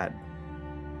dad?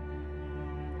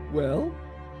 Well,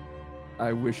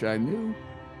 I wish I knew.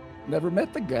 Never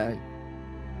met the guy.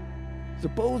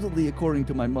 Supposedly, according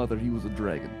to my mother, he was a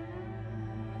dragon.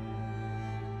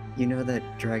 You know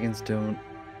that dragons don't...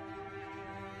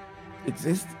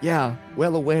 Exist? Yeah,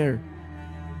 well aware.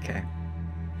 Okay.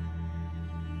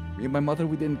 Me and my mother,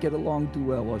 we didn't get along too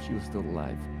well while she was still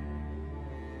alive.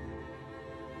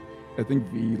 I think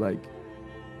V,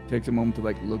 takes a moment to,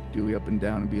 look Dewey up and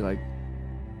down and be like,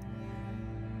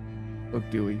 look,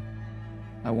 Dewey,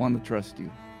 I want to trust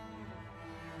you.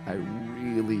 I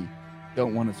really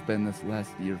don't want to spend this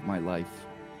last year of my life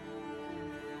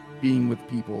being with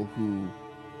people who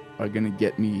are going to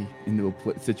get me into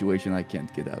a situation I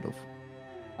can't get out of.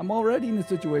 I'm already in a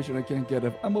situation I can't get out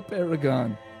of. I'm a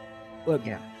paragon. But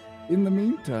Yeah. in the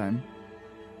meantime,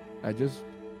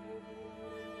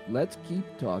 let's keep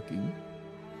talking,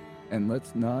 and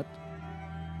let's not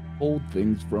hold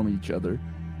things from each other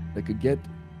that could get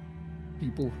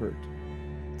people hurt.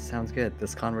 Sounds good.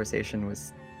 This conversation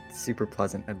was super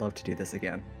pleasant. I'd love to do this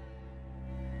again.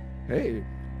 Hey,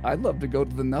 I'd love to go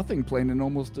to the nothing plane and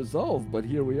almost dissolve, but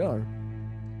here we are.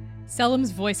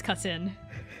 Selim's voice cuts in.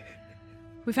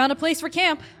 We found a place for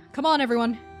camp. Come on,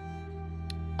 everyone.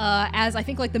 As I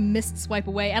think like the mists wipe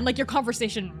away and like your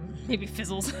conversation maybe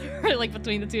fizzles right, like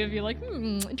between the two of you, like,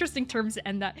 interesting terms to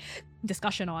end that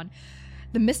discussion on.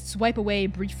 The mists wipe away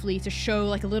briefly to show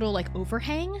like a little like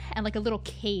overhang and like a little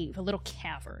cave, a little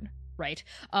cavern, right?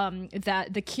 That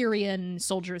the Kyrian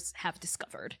soldiers have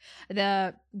discovered.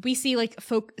 We see like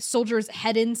soldiers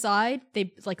head inside.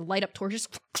 They like light up torches.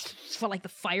 So, like the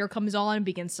fire comes on and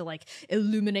begins to like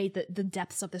illuminate the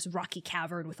depths of this rocky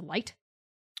cavern with light.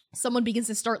 Someone begins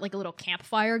to start like a little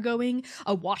campfire going.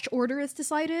 A watch order is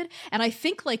decided. And I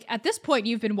think like at this point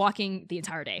you've been walking the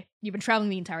entire day. You've been traveling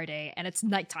the entire day and it's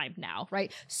nighttime now,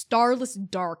 right? Starless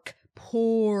dark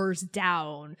pours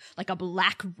down like a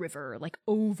black river, like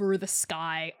over the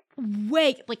sky,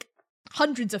 way like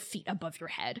hundreds of feet above your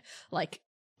head, like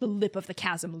the lip of the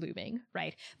chasm looming,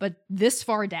 right? But this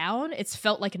far down, it's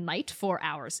felt like night for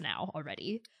hours now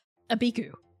already.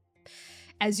 Abiku,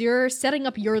 as you're setting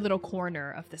up your little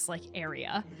corner of this like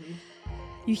area,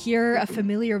 you hear a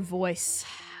familiar voice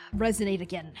resonate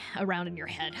again around in your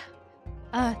head.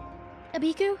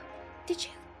 Abiku, did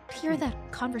you hear that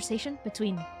conversation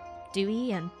between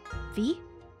Dewey and V?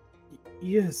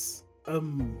 Yes.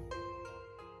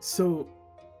 So,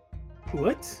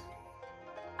 what?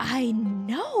 I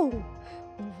know.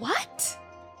 What?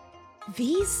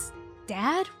 V's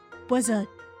dad was a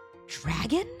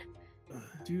dragon?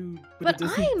 Dude, But it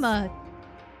doesn't... I'm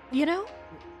you know?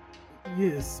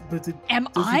 Yes, but it Am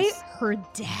doesn't I s- her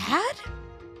dad?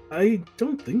 I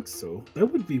don't think so. That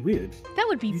would be weird. That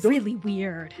would be You don't- really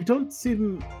weird. You don't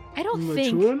seem I don't mature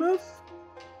think. enough?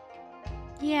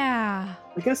 Yeah.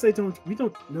 I guess we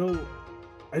don't know.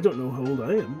 I don't know how old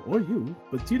I am, or you,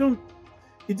 but you don't...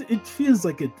 It feels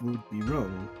like it would be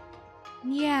wrong.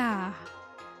 Yeah.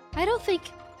 I don't think.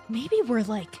 Maybe we're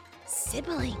like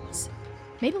siblings.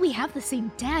 Maybe we have the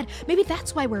same dad. Maybe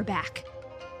that's why we're back.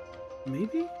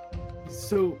 Maybe?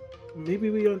 So, maybe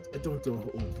we aren't... I don't know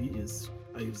how old he is.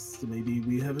 Maybe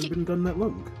we haven't been gone that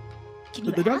long. Can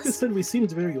you But the doctor ask? said we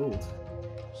seemed very old.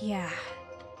 Yeah.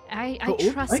 I How old?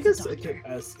 trust I guess the I doctor.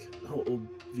 can ask how old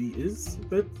V is,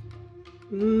 but...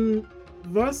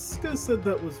 Vasca said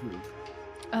that was rude.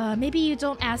 Maybe you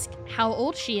don't ask how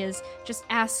old she is, just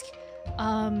ask,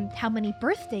 how many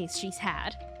birthdays she's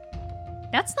had.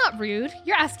 That's not rude.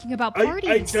 You're asking about parties.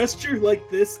 I gesture like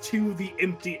this to the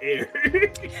empty air.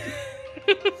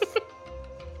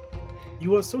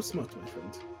 You are so smart, my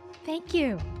friend. Thank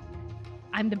you.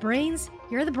 I'm the brains,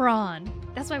 you're the brawn.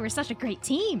 That's why we're such a great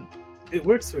team. It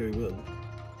works very well.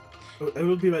 Oh, I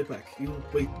will be right back. You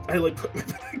wait. I like put my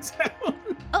bag down.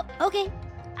 Oh, okay.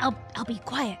 I'll be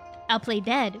quiet. I'll play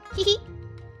dead.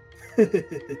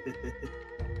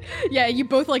 Yeah, you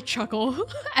both like chuckle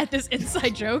at this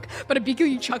inside joke, but Abiku,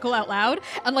 you chuckle out loud,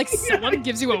 and like someone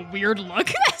gives you a weird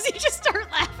look as you just start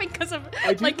laughing because of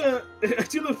I do like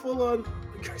the full on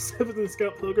Seventh and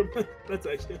Scout Pilgrim. That's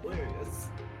actually hilarious.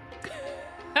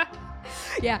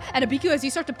 yeah. And Abiku, as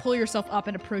you start to pull yourself up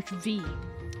and approach V,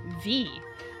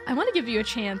 I want to give you a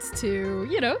chance to,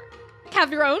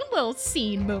 have your own little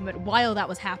scene moment while that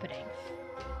was happening.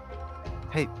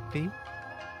 Hey, V,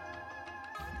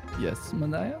 Yes,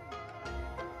 Manaya?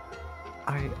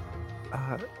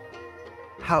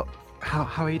 how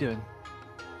are you doing?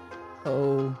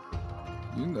 Oh,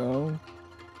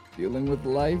 dealing with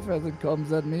life as it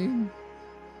comes at me.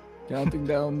 Counting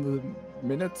down the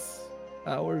minutes,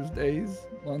 hours, days,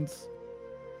 months.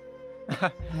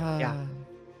 Yeah.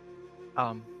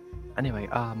 Anyway,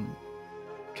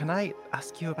 can I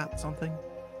ask you about something?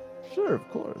 Sure, of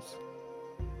course.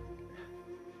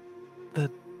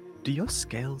 Do your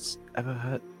scales ever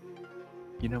hurt?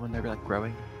 You know, when they're like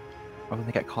growing? Or when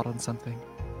they get caught on something?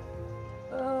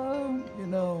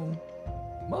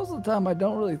 Most of the time I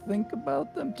don't really think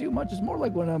about them too much. It's more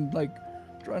like when I'm like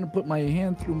trying to put my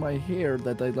hand through my hair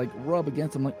that I like rub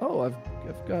against. I'm like, oh, I've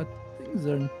got things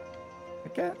there. And I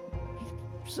can't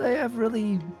say I've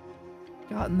really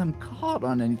gotten them caught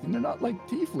on anything. They're not like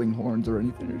tiefling horns or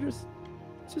anything. It's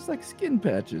just like skin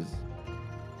patches.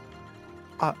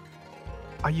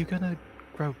 Are you gonna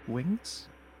grow wings?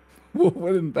 Well,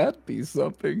 wouldn't that be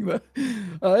something?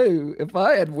 If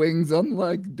I had wings,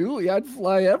 unlike Dewey, I'd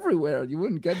fly everywhere. You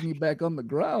wouldn't get me back on the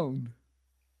ground.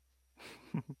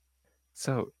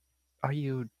 So, are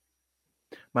you...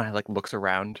 Maya like looks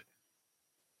around.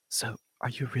 So, are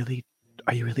you really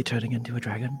turning into a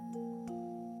dragon?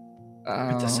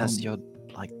 Or just as your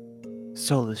like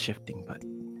soul is shifting, but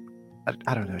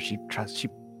I don't know. She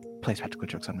plays practical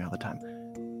jokes on me all the time.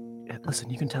 Listen,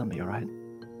 you can tell me, all right?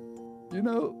 You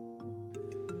know,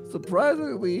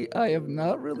 surprisingly, I have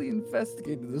not really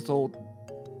investigated this whole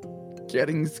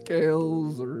getting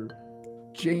scales or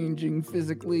changing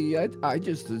physically. I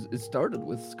just, it started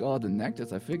with Scott and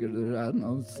Nectus. I figured, I don't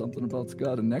know, something about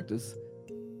Scott and Nectus.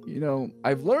 You know,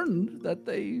 I've learned that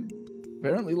they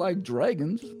apparently like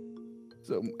dragons.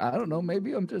 So, I don't know,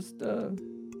 maybe I'm just,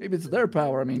 maybe it's their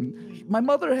power. I mean, my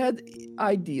mother had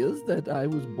ideas that I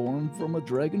was born from a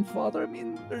dragon father. I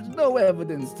mean, there's no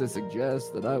evidence to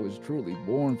suggest that I was truly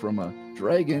born from a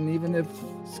dragon, even if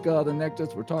Scott and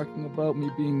Nectus were talking about me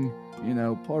being, you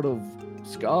know, part of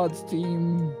Scott's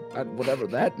team, whatever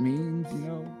that means, you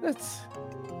know.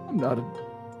 I'm not a...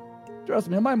 Trust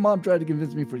me, my mom tried to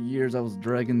convince me for years I was a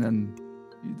dragon, and,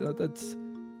 you know, that's...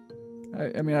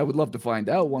 I mean, I would love to find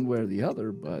out one way or the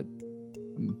other, but...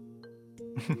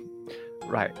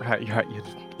 Right, you'd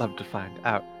love to find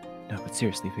out. No, but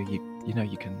seriously, V, you know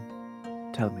you can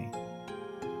tell me.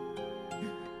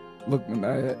 Look,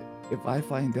 Manaya, if I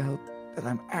find out that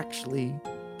I'm actually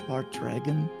part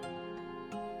dragon,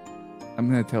 I'm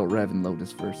gonna tell Rev and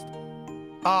Lotus first.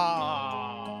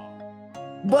 Oh!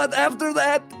 But after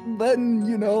that, then,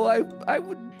 you know, I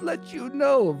would let you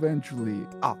know eventually.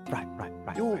 Oh, right.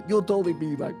 You'll totally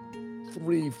be like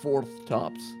 3/4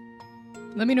 tops.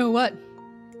 Let me know what.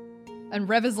 And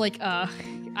Rev is like,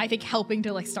 I think helping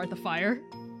to like start the fire.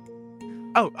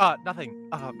 Oh, nothing.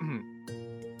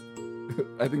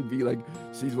 I think V like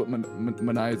sees what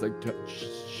Manaya's like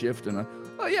shift and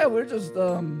oh yeah, we're just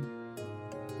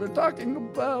we're talking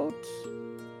about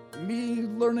me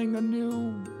learning a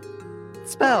new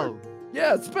spell.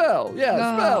 Yeah, spell.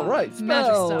 Yeah, spell. Right, spell.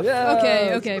 Magic stuff.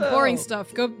 Yeah, okay. spell. Boring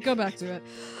stuff. Go back to it.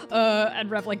 And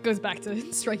Rev like goes back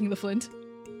to striking the flint.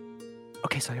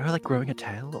 Okay, so you're like growing a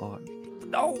tail, or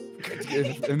no?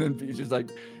 And then V's just like,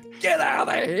 get out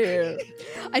of here.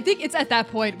 I think it's at that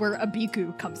point where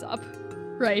Abiku comes up,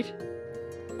 right?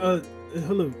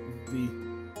 Hello, V.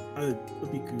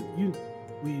 Abiku,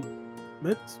 we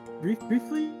met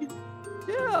briefly?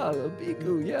 Yeah,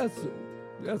 Abiku, yes.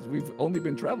 Yes, we've only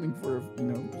been traveling for, you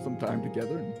know, some time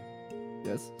together. And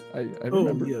yes, I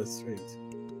remember. Oh, yes, right.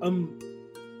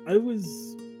 I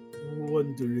was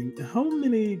wondering, how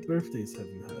many birthdays have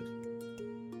you had?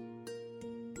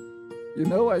 You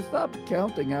know, I stopped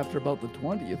counting after about the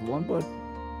 20th one, but...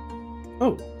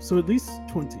 Oh, so at least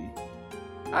 20.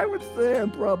 I would say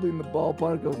I'm probably in the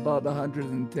ballpark of about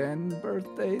 110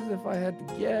 birthdays, if I had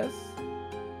to guess.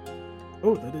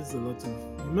 Oh, that is a lot of...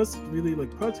 You must really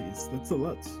like parties. That's a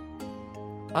lot.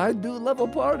 I do love a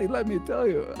party, let me tell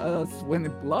you. When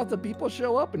lots of people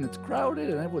show up and it's crowded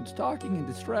and everyone's talking and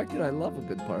distracted, I love a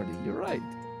good party. You're right.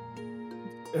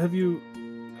 Have you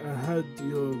had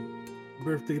your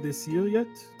birthday this year yet?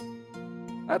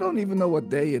 I don't even know what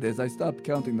day it is. I stopped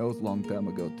counting those a long time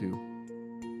ago, too.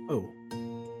 Oh.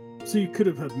 So you could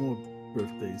have had more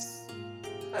birthdays.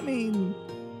 I mean,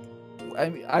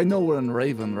 I know we're in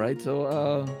Raven, right?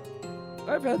 So,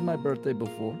 I've had my birthday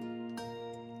before.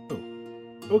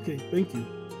 Okay, thank you.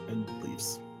 And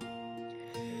leaves.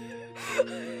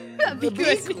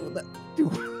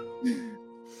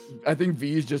 I think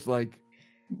V is just like,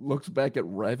 looks back at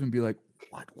Rev and be like,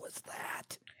 what was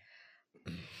that?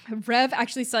 Rev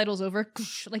actually sidles over,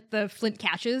 like the flint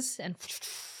catches, and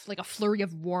like a flurry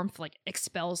of warmth like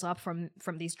expels up from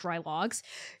these dry logs.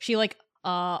 She like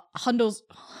hundles.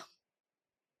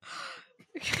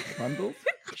 Hundles?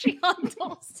 She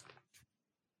hundles.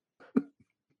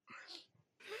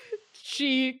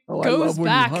 She goes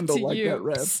back to like you. That,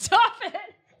 Rev. Stop it!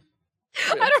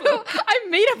 I don't know. I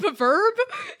made up a verb.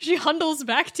 She hundles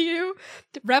back to you.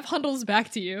 Rev hundles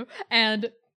back to you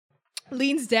and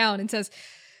leans down and says,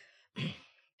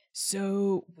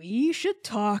 "So we should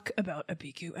talk about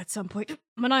Abiku at some point.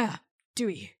 Manaya,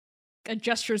 Dewey,"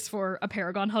 gestures for a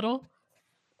Paragon huddle.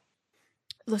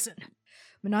 "Listen,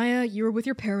 Manaya, you were with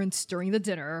your parents during the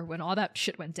dinner when all that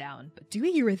shit went down. But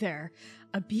Dewey, you were there.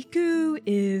 Abiku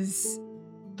is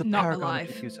the not Paragon alive."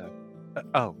 Of Yakuza.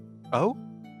 Oh?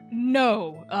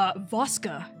 No,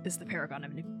 Voska is the Paragon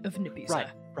of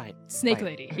Nabusa. Right. Snake right.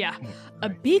 Lady, yeah.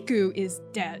 Right. Abiku is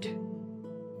dead.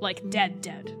 Like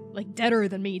dead. Like deader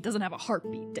than me, doesn't have a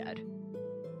heartbeat dead.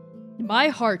 My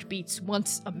heart beats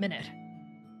once a minute.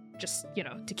 Just, you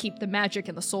know, to keep the magic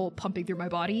and the soul pumping through my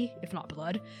body, if not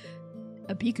blood.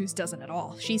 Abiku's doesn't at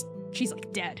all. She's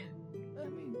like dead. I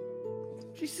mean,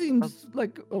 she seems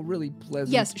like a really pleasant...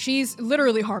 Yes, she's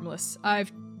literally harmless.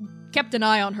 I've kept an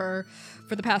eye on her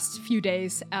for the past few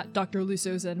days at Dr.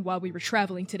 Luso's, and while we were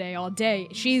traveling today all day,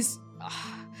 she's...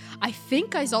 I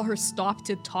think I saw her stop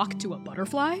to talk to a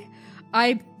butterfly.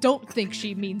 I don't think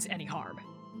she means any harm.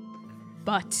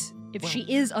 But if she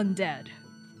is undead,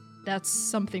 that's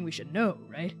something we should know,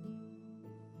 right?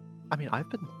 I mean, I've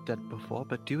been dead before,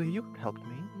 but Dewey, you helped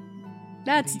me.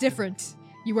 That's Maybe. different.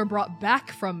 You were brought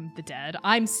back from the dead.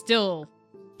 I'm still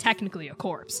technically a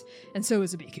corpse, and so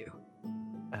is Abiku.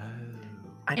 Oh.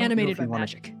 I don't Animated know by if we wanna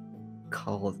magic.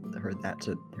 call her that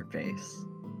to her face.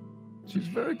 She's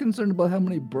very concerned about how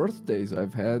many birthdays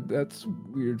I've had. That's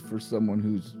weird for someone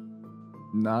who's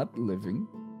not living.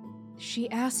 She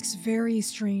asks very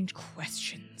strange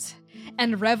questions.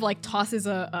 And Rev tosses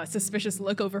a suspicious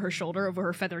look over her shoulder, over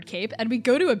her feathered cape, and we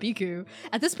go to Abiku.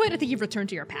 At this point, I think you've returned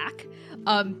to your pack.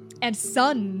 And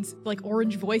Sun's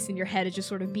orange voice in your head is just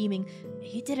sort of beaming.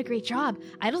 You did a great job.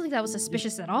 I don't think that was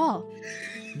suspicious at all.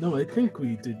 No, I think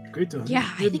we did great. Yeah,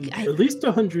 I think at least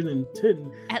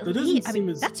 110. At That doesn't least, I seem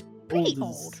mean, as that's pretty old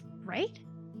as- old, right?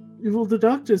 Well, the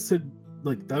doctor said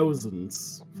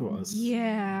thousands for us.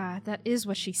 Yeah, that is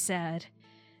what she said.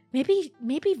 Maybe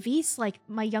V's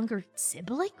my younger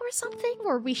sibling or something,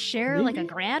 or we share a Maybe.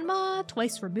 grandma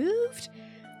twice removed.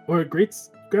 Or a great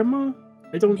grandma.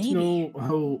 I don't Maybe. know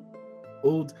how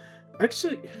old.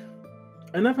 Actually,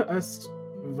 I never asked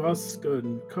Vasca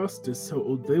and Costas how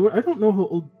old they were. I don't know how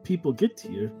old people get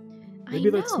here. Maybe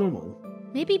that's normal.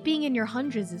 Maybe being in your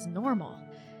hundreds is normal.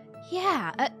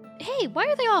 Yeah. Hey, why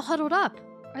are they all huddled up?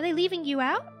 Are they leaving you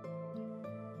out?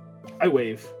 I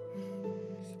wave.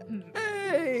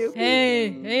 Hey,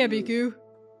 Hey, Abiku.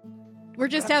 We're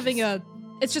just having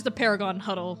it's just a Paragon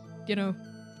huddle, you know.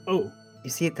 Oh, You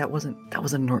see,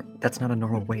 that's not a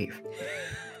normal wave.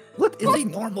 what is a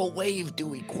normal wave,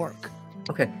 Dewey Quirk?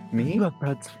 Okay, me? You have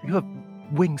birds. You have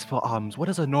wings for arms. What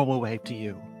is a normal wave to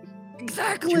you?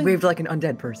 Exactly. You waved like an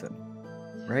undead person,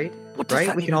 right? What does Right?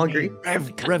 that We can all even agree.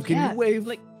 mean? Rev, can Yeah, you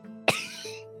wave?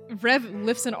 Rev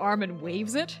lifts an arm and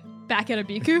waves it back at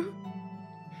Abiku.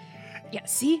 Yeah,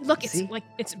 see? Look, it's See?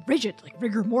 it's rigid, like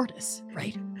rigor mortis,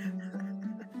 right?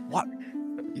 What?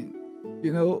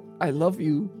 You know, I love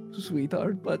you,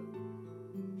 sweetheart, but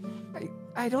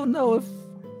I don't know if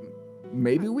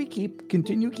maybe we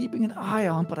continue keeping an eye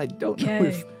on, but I don't know Okay.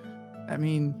 if I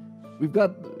mean we've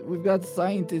got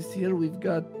scientists here, we've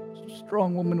got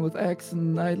strong woman with axe,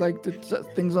 and I like to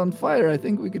set things on fire. I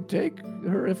think we could take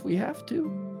her if we have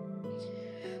to.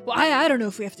 Well, I don't know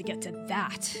if we have to get to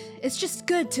that. It's just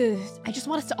good I just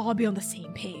want us to all be on the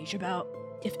same page about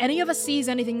if any of us sees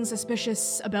anything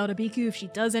suspicious about Abiku, if she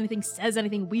does anything, says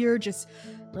anything weird, just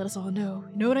let us all know.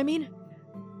 You know what I mean?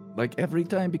 Like every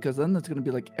time, because then it's gonna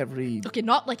be like every Okay,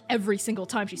 not like every single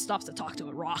time she stops to talk to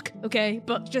a rock, okay?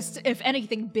 But just if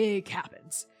anything big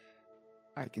happens.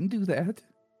 I can do that.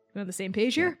 We're on the same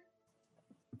page here?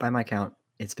 By my count,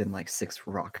 it's been 6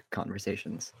 rock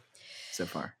conversations so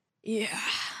far. Yeah.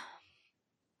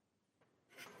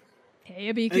 Hey,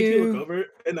 and you look Abiku. over,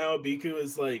 and now Abiku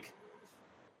is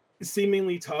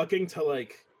seemingly talking to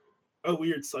a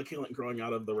weird succulent growing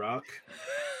out of the rock.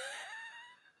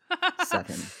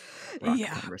 7 rock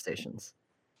Yeah. conversations.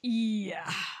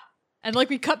 Yeah. And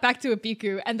we cut back to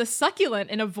Abiku, and the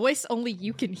succulent, in a voice only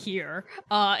you can hear,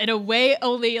 in a way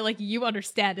only you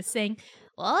understand, is saying,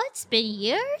 "Well, it's been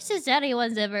years since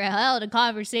anyone's ever held a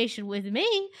conversation with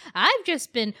me. I've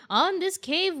just been on this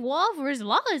cave wall for as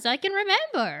long as I can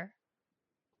remember."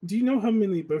 Do you know how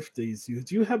many birthdays do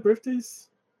you have birthdays?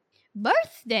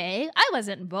 Birthday? I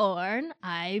wasn't born.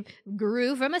 I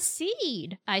grew from a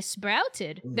seed. I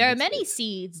sprouted. Mm, There are that's many good.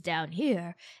 seeds down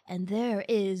here, and there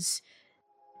is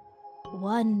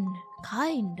one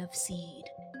kind of seed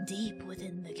deep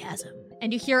within the chasm.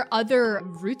 And you hear other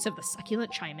roots of the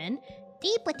succulent chime in.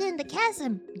 Deep within the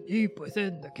chasm. Deep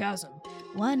within the chasm.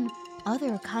 One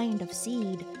other kind of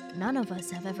seed none of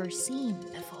us have ever seen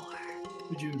before.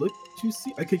 Would you like to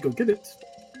see? I could go get it.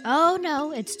 Oh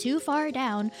no, it's too far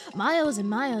down. Miles and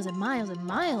miles and miles and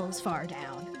miles far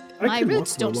down. I My can walk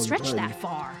roots for a don't long stretch time. that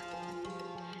far.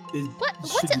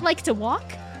 What's should- it like to walk?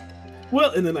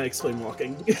 Well, and then I explain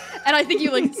walking. And I think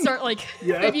you start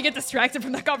Yeah. maybe you get distracted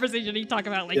from that conversation and you talk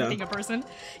about Yeah. being a person.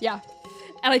 Yeah.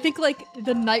 And I think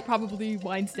the night probably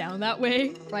winds down that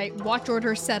way, right? Watch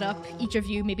order set up. Each of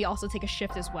you maybe also take a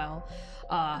shift as well.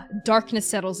 Darkness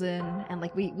settles in, and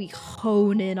we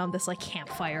hone in on this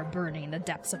campfire burning in the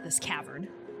depths of this cavern.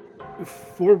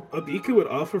 For Abiku would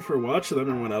offer for watch, so that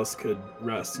everyone else could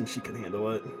rest and she could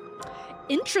handle it.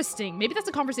 Interesting. Maybe that's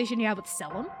a conversation you have with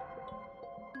Selim.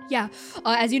 Yeah,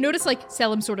 as you notice,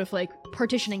 Selim sort of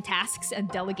partitioning tasks and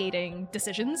delegating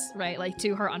decisions, right?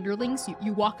 To her underlings.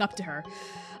 You walk up to her.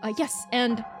 Yes,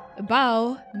 and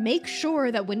Bao, make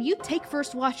sure that when you take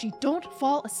first watch, you don't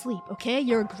fall asleep, okay?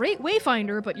 You're a great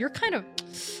wayfinder, but you're kind of...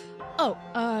 Oh,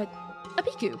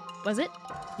 Abiku, was it?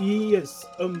 Yes,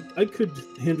 I could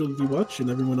handle the watch and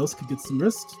everyone else could get some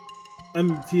rest.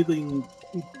 I'm feeling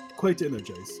quite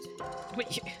energized.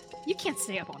 Wait, you can't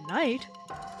stay up all night.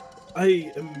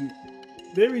 I am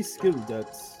very skilled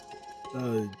at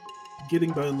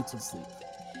getting by a little sleep.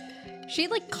 She,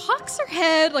 cocks her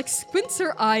head, squints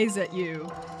her eyes at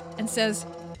you, and says,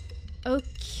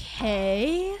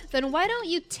 okay, then why don't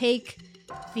you take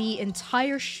the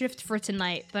entire shift for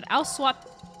tonight, but I'll swap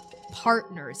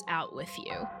partners out with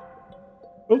you.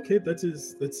 Okay, that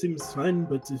seems fine,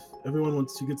 but if everyone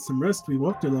wants to get some rest, we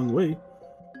walked a long way.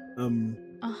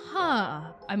 Uh-huh.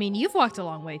 I mean, you've walked a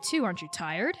long way too, aren't you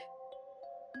tired?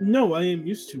 No, I am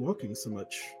used to walking so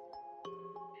much.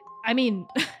 I mean,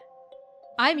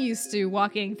 I'm used to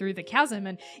walking through the chasm,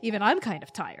 and even I'm kind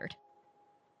of tired.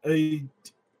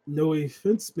 No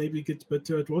offense, maybe get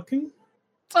better at walking?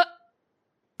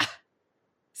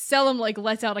 Selim,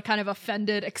 lets out a kind of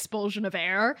offended expulsion of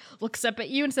air, looks up at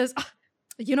you and says,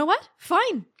 you know what?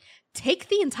 Fine. Take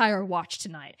the entire watch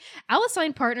tonight. I'll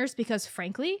assign partners because,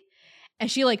 frankly, and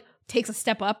she, takes a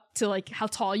step up to, how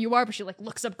tall you are, but she,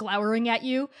 looks up glowering at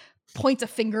you, points a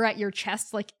finger at your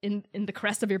chest, in the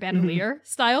crest of your bandolier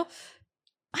style.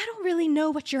 I don't really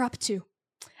know what you're up to.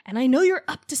 And I know you're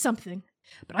up to something,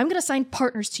 but I'm going to assign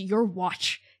partners to your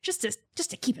watch just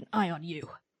to keep an eye on you.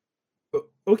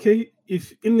 Okay,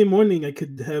 if in the morning I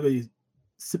could have a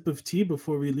sip of tea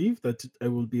before we leave, that I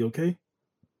will be okay.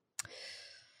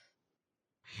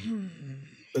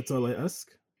 That's all I ask.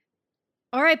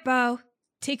 All right, Bao.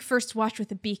 Take first watch with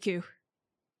the Biku.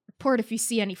 Report if you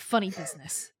see any funny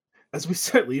business. As we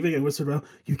start leaving, I whisper around,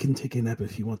 you can take a nap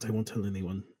if you want. I won't tell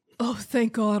anyone. Oh,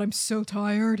 thank God. I'm so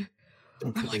tired.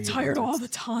 Don't I'm worry tired about all it. the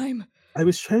time. I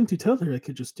was trying to tell her I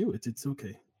could just do it. It's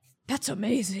okay. That's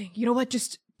amazing. You know what?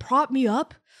 Just prop me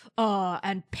up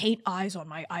and paint eyes on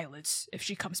my eyelids if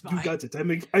she comes by. You got it.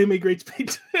 I'm a great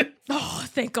painter. Oh,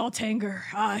 thank God, Tanger.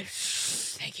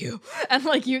 Thank you. And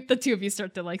the two of you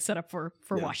start to set up for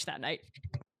watch that night.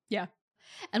 Yeah.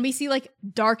 And we see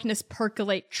darkness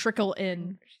percolate, trickle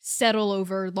in, settle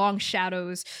over, long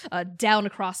shadows down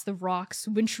across the rocks,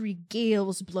 wintry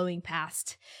gales blowing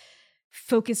past.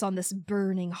 Focus on this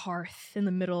burning hearth in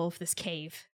the middle of this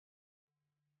cave.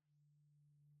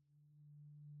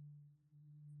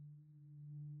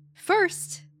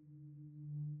 First,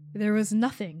 there was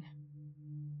nothing.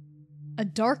 A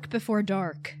dark before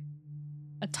dark.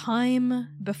 A time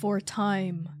before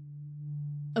time.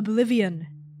 Oblivion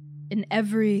in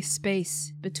every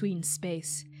space between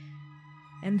space.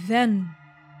 And then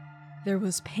there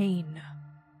was pain.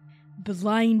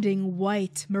 Blinding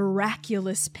white,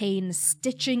 miraculous pain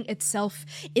stitching itself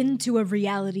into a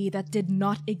reality that did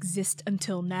not exist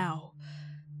until now.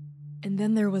 And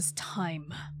then there was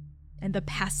time. And the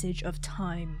passage of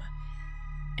time,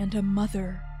 and a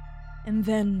mother, and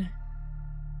then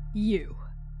you.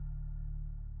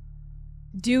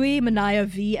 Dewey, Manaya,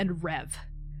 V, and Rev,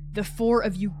 the four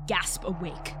of you gasp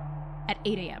awake at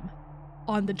 8 a.m.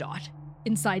 on the dot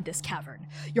inside this cavern.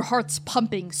 Your hearts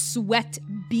pumping, sweat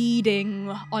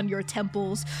beading on your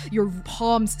temples, your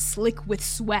palms slick with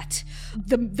sweat,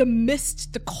 the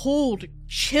mist, the cold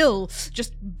chill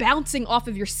just bouncing off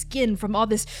of your skin from all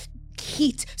this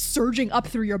heat surging up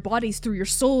through your bodies, through your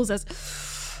souls as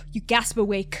you gasp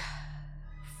awake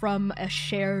from a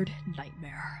shared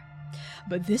nightmare.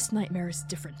 But this nightmare is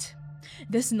different.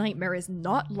 This nightmare is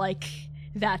not like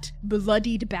that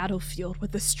bloodied battlefield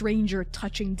with the stranger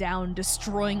touching down,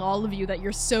 destroying all of you that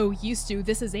you're so used to.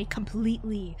 This is a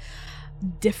completely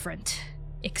different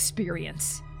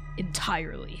experience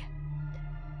entirely.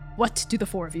 What do the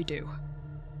four of you do?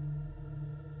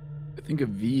 I think a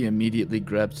V immediately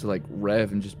grabs to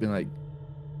Rev and just being like,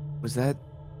 was that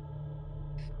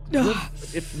a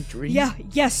different dream? Yeah,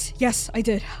 yes, I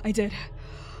did.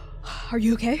 Are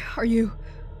you okay? Are you?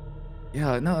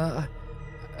 Yeah, no,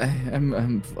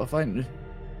 I'm fine.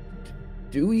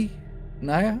 Dewey?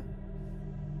 Naya?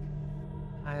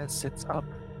 Naya sits up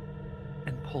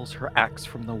and pulls her axe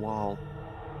from the wall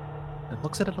and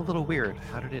looks at it a little weird.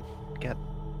 How did it get?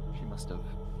 She must have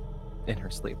in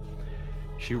her sleep.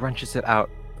 She wrenches it out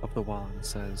of the wall and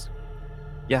says,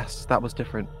 yes, that was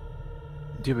different.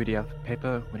 Dewey, do you have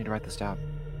paper? We need to write this down.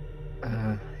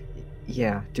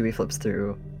 Yeah, Dewey flips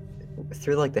through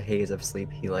the haze of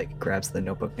sleep. He grabs the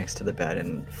notebook next to the bed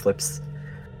and flips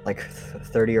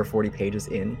 30 or 40 pages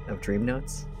in of dream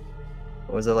notes.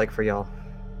 What was it like for y'all?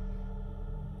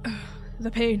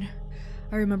 The pain.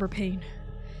 I remember pain.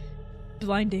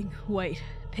 Blinding white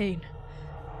pain.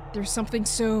 there's something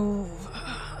so,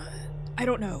 I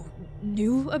don't know,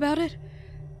 new about it?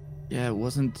 Yeah, it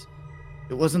wasn't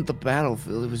the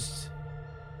battlefield. It was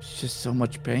just so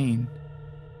much pain.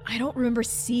 I don't remember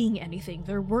seeing anything.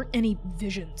 There weren't any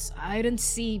visions. I didn't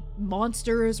see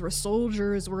monsters or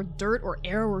soldiers or dirt or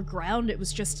air or ground. It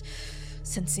was just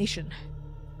sensation.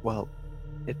 Well,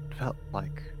 it felt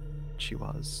like she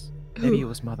was. Maybe Who? it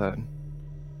was Mother.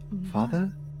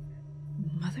 Father?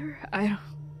 Mother?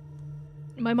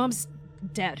 My mom's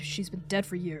dead. She's been dead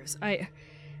for years. That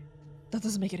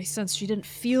doesn't make any sense. She didn't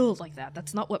feel like that.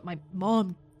 That's not what my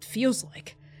mom feels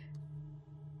like.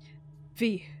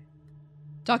 V.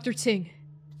 Dr. Ting,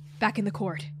 back in the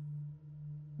court.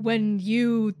 When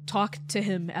you talked to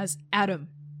him as Adam,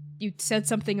 you said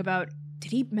something about...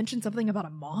 Did he mention something about a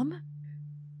mom?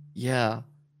 Yeah.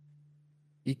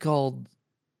 He called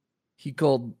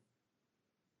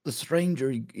the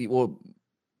stranger, he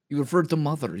referred to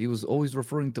Mother. He was always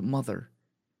referring to Mother.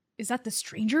 Is that the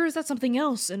stranger or is that something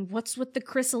else? And what's with the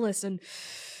chrysalis and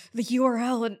the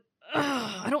URL and...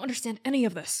 I don't understand any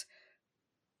of this.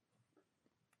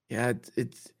 Yeah,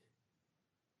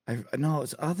 I know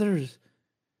it's others.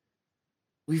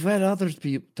 We've had others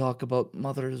talk about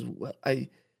Mother as well.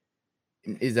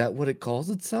 Is that what it calls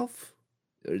itself?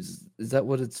 Or is that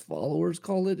what its followers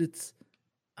call it?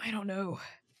 I don't know.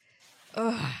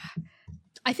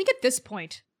 I think at this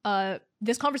point,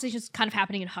 this conversation is kind of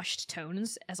happening in hushed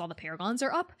tones as all the paragons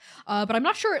are up. But I'm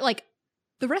not sure, like,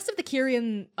 the rest of the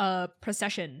Kyrian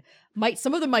procession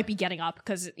some of them might be getting up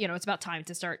because, it's about time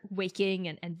to start waking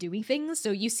and doing things.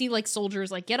 So you see, like,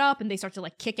 soldiers, like, get up and they start to,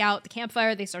 like, kick out the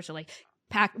campfire. They start to, like,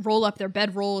 roll up their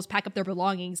bedrolls, pack up their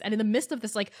belongings. And in the midst of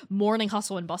this, like, morning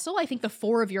hustle and bustle, I think the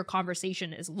four of your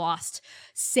conversation is lost,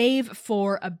 save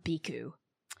for Abiku.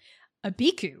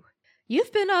 Abiku,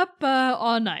 you've been up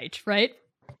all night, right?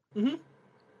 Mm-hmm.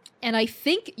 And I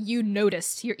think you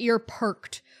noticed, your ear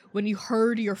perked when you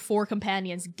heard your four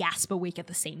companions gasp awake at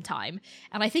the same time.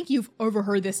 And I think you've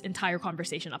overheard this entire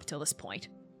conversation up till this point.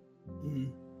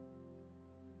 Mm.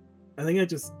 I think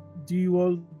do you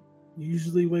all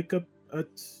usually wake up at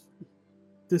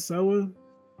this hour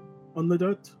on the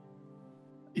dot?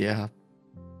 Yeah.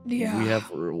 Yeah. We have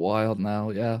for a while now,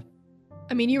 yeah.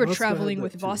 I mean, you were Voska traveling had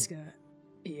with that too. Voska.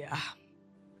 Yeah.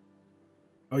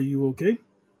 Are you okay?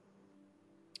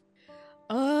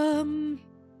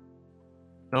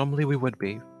 Normally we would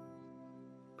be.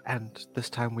 And this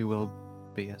time we will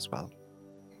be as well.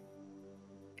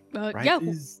 Right? Yeah,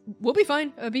 Is we'll be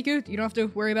fine, Biku. You don't have to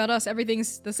worry about us.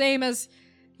 Everything's the same as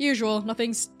usual.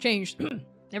 Nothing's changed.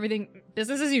 Everything,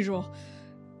 business as usual.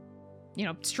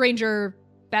 Stranger,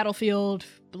 battlefield,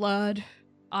 blood,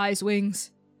 eyes,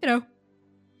 wings.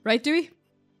 Right, Dewey?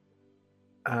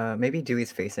 Maybe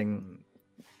Dewey's facing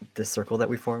the circle that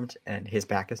we formed, and his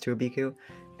back is to Abiku,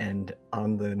 and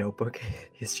on the notebook,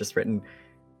 he's just written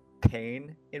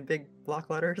pain in big block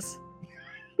letters.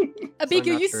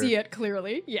 Abiku, not you sure. see it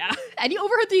clearly. Yeah. And you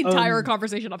overheard the entire Um,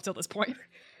 conversation up till this point.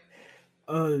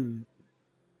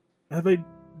 have I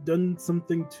done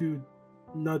something to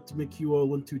not make you all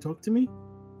want to talk to me?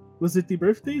 Was it the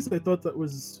birthdays? I thought that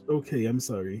was okay. I'm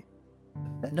sorry.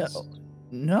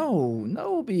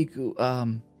 No,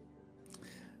 Biku.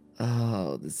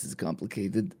 Oh, this is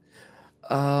complicated.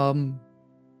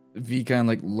 V kind of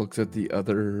like looks at the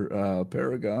other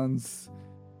paragons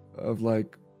of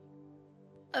like,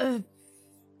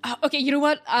 Okay, you know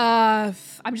what? I'm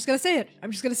just gonna say it.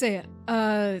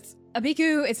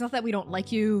 Abiku, it's not that we don't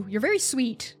like you. You're very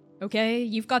sweet, okay?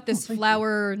 You've got this thank you.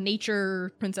 flower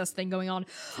nature princess thing going on,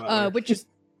 Flower. which is...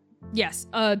 Yes,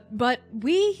 but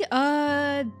we,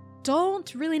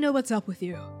 don't really know what's up with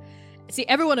you. See,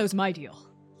 everyone knows my deal,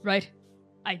 right?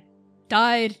 I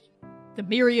died, the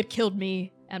myriad killed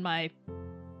me, and my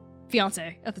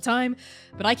fiance at the time,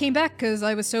 but I came back because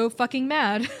I was so fucking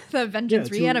mad that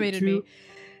vengeance reanimated me.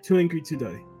 Too angry to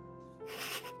die.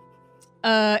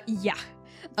 Yeah.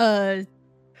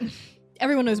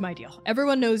 Everyone knows my deal.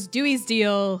 Everyone knows Dewey's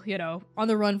deal, on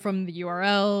the run from the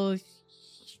URL,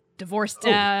 divorced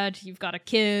dad, you've got a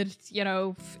kid,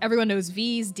 everyone knows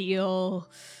V's deal.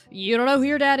 You don't know who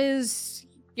your dad is.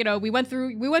 We went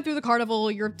through the carnival,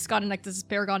 you're Scott and Nexus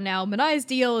Paragon now. Manai's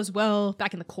deal as well,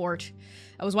 back in the court.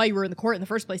 That was why you were in the court in the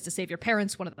first place, to save your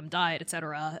parents, one of them died,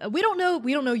 etc. We don't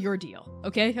know your deal,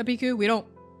 okay, Abiku? We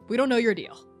don't know your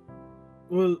deal.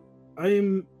 Well, I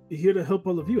am here to help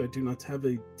all of you. I do not have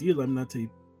a deal. I'm not a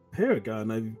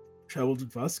paragon. I've traveled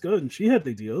with Voska, and she had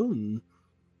the deal, and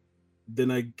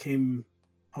then I came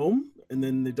home, and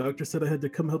then the doctor said I had to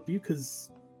come help you because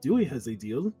Dewey has a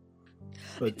deal.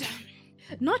 But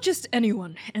Not just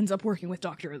anyone ends up working with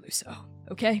Dr. Eluso,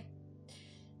 okay?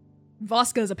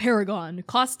 Voska is a paragon.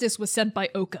 Costas was sent by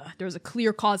Oka. There's a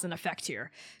clear cause and effect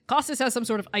here. Costas has some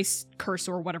sort of ice curse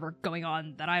or whatever going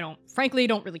on that I frankly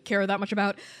don't really care that much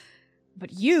about.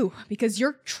 But you, because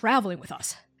you're traveling with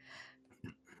us.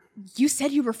 You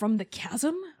said you were from the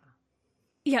chasm?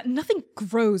 Yeah, nothing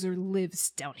grows or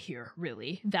lives down here,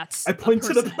 really. That's I point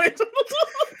to the plant.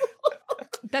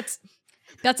 That's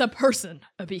a person,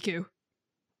 Abiku.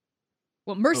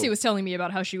 Well, Mercy was telling me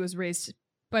about how she was raised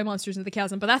by monsters in the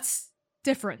chasm, but that's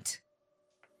different.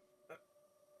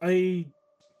 I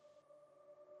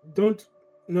don't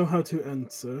know how to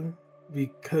answer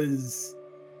because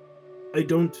I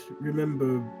don't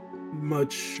remember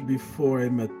much before I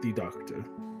met the doctor.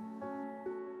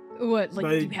 What,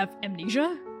 like, you have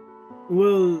amnesia?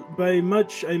 Well, by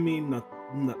much, I mean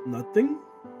nothing.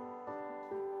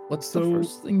 What's the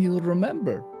first thing you'll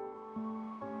remember?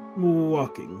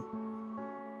 Walking.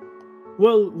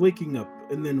 Well, waking up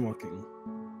and then walking.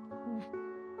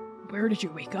 Where did you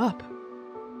wake up?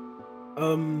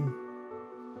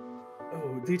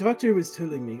 The doctor was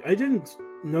telling me. I didn't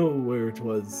know where it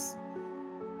was.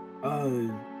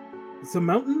 Some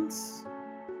mountains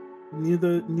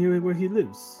near where he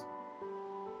lives.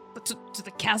 To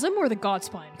the chasm or the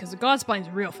Godspine? Because the Godspine's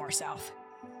real far south.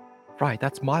 Right,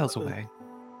 that's miles away.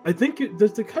 I think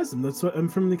there's the chasm. That's what I'm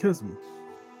from the chasm.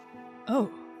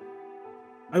 Oh.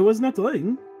 I was not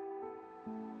lying.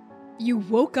 You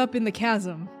woke up in the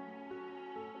chasm.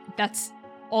 That's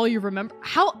all you remember?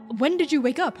 When did you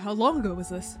wake up? How long ago was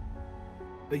this?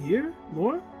 A year?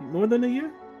 More? More than a year?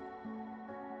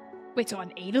 Wait, so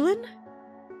on Adolin?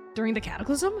 During the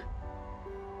Cataclysm?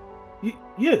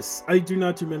 Yes, I do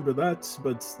not remember that,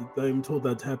 but I'm told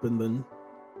that happened then.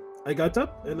 I got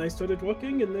up and I started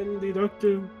walking, and then the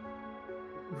doctor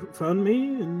found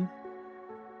me, and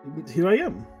here I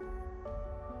am.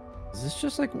 Is this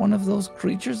just like one of those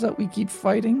creatures that we keep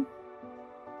fighting?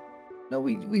 No,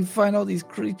 we find all these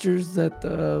creatures that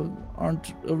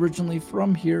aren't originally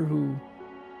from here who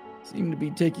seem to be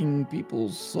taking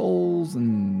people's souls,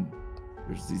 and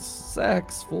there's these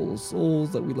sacks full of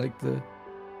souls that we like to...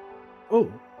 Oh,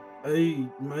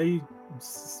 my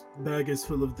bag is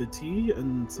full of the tea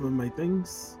and some of my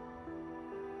things.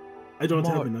 I don't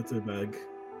have another bag.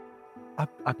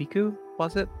 Abiku,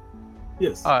 was it?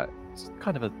 Yes. It's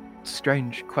kind of a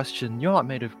strange question. You're not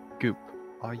made of goop,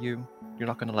 are you? You're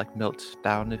not gonna like melt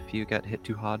down if you get hit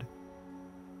too hard?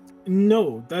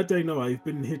 No, that I know. I've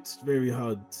been hit very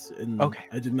hard, and Okay.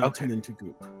 I did not turn into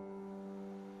goop.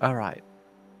 Alright.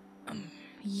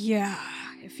 Yeah,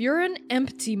 if you're an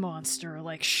empty monster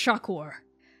like Shakur,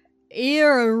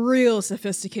 you're a real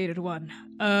sophisticated one.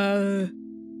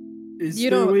 Is you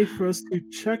there a don't- way for us to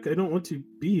check? I don't want to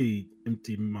be an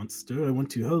empty monster. I want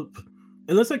to help.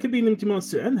 Unless I could be an empty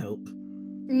monster and help.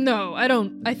 No, I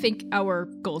don't. I think our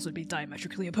goals would be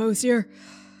diametrically opposed here.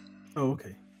 Oh,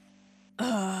 okay.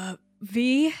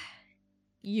 V,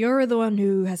 you're the one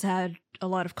who has had a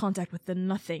lot of contact with the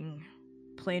Nothing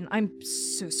plane. I'm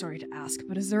so sorry to ask,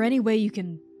 but is there any way you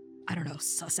can, I don't know,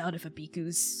 suss out if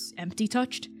Abiku's empty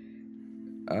touched?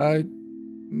 I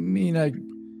mean,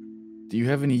 do you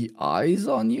have any eyes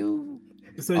on you?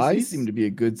 Besides Eyes these? seem to be a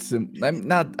good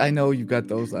I know you've got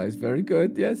those eyes. Very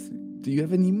good, yes. Do you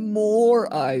have any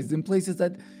more eyes in places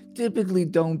that typically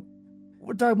don't...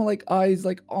 We're talking about like eyes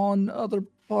like on other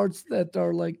parts that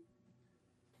are like...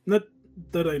 Not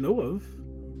that I know of,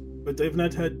 but I've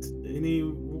not had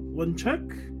anyone check.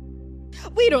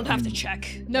 We don't have to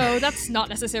check. No, that's not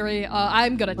necessary.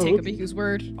 I'm gonna take okay. Abiku's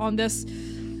word on this.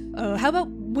 How about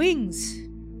wings?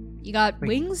 You got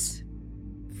wings?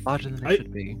 Larger than they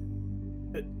should be.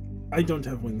 I don't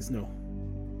have wings, no.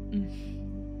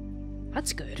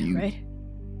 That's good, Do you- right?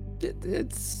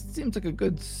 It seems like a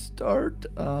good start.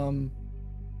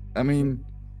 I mean,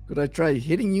 could I try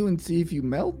hitting you and see if you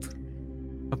melt?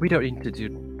 But we don't need to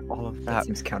do all of That that.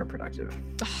 seems counterproductive.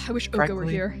 Ugh, I wish Oka were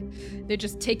Frankly- here. They'd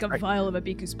just take a Right. vial of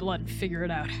Abiku's blood and figure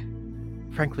it out.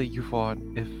 Frankly, Euphor,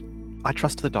 if I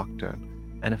trust the doctor,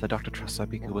 and if the doctor trusts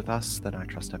Abiku with us, then I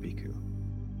trust Abiku.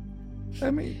 I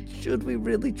mean, should we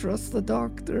really trust the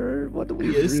doctor? What do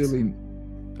we Yes. really...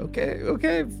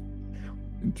 Okay.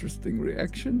 Interesting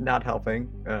reaction. Not helping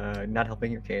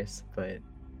your case, but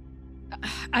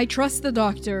I trust the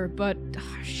doctor, but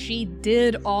she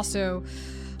did also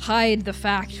hide the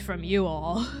fact from you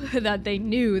all that they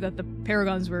knew that the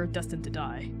Paragons were destined to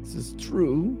die. This is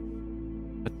true.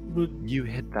 But You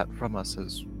hid that from us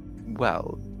as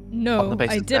well. No,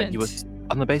 I That didn't.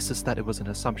 on the basis that it was an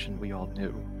assumption we all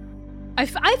knew. I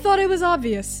thought it was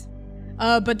obvious.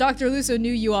 But Dr. Luso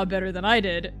knew you all better than I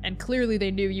did, and clearly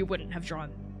they knew you wouldn't have drawn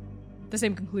the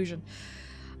same conclusion.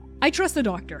 I trust the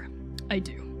doctor. I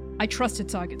do. I trust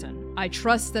Hitagaten. I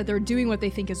trust that they're doing what they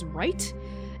think is right,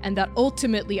 and that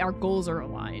ultimately our goals are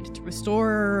aligned to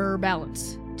restore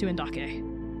balance to Indake.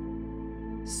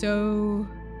 So,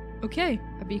 okay,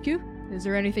 Abiku, is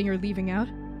there anything you're leaving out?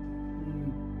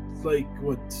 Like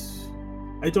what?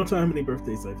 I don't know how many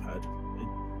birthdays I've had.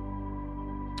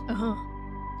 Uh-huh.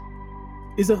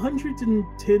 Is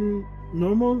 110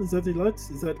 normal? Is that a lot?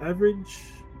 Is that average?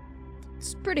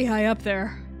 It's pretty high up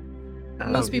there.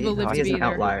 Most people live he to is be an there.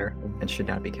 outlier and should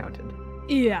not be counted.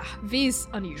 Yeah, V's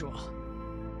unusual.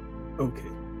 Okay,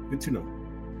 good to know.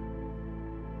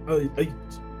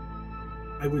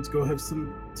 I would go have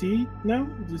some tea now.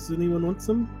 Does anyone want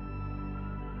some?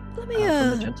 Let me, From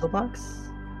the gentle box?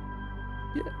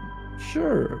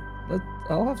 Sure.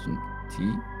 I'll have some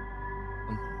tea.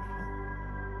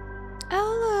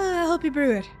 I'll help you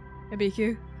brew it,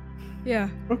 Abiku. Yeah,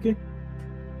 Okay.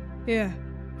 yeah.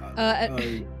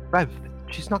 Rev,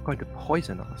 she's not going to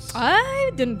poison us.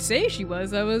 I didn't say she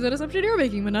was. That was an assumption you're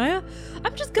making, Manaya.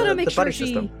 I'm just gonna make the sure buddy she...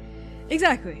 system.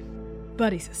 Exactly.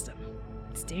 Buddy system.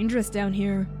 It's dangerous down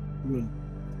here. Well,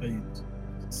 I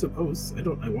suppose I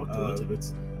walked a lot of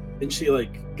it, and she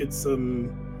like gets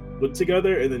some wood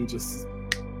together and then just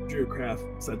Drew Craft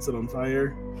sets it on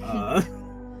fire.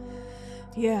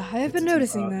 Yeah, I have been It's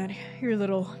noticing too that. Your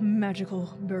little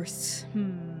magical bursts.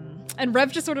 And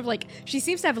Rev just sort of like, she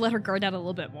seems to have let her guard down a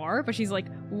little bit more, but she's like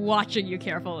watching you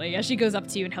carefully as she goes up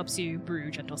to you and helps you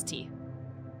brew Gentle's tea.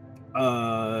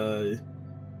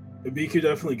 Ibiku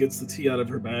definitely gets the tea out of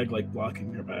her bag, like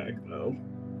blocking her bag though.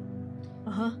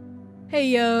 Uh-huh.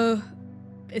 Hey,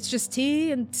 it's just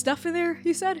tea and stuff in there,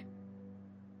 you said?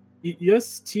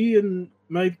 Yes, tea and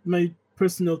my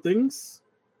personal things.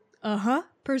 Uh-huh.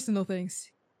 Personal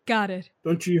things. Got it.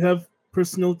 Don't you have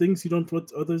personal things you don't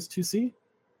want others to see?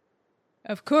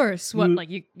 Of course. What, You- like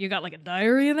you got like a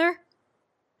diary in there?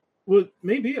 Well,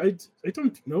 maybe I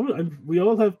don't know. We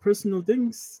all have personal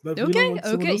things that we don't Okay, want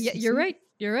someone okay. else Yeah, to you're see. right.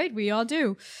 You're right. We all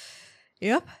do.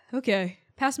 Yep. Okay.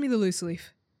 Pass me the loose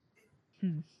leaf.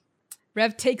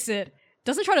 Rev takes it.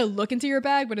 Doesn't try to look into your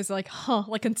bag, but is like, huh,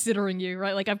 like considering you,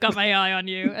 right? Like I've got my eye on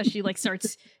you as she like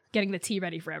starts getting the tea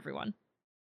ready for everyone.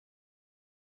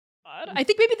 I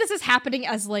think maybe this is happening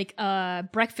as like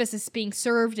breakfast is being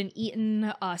served and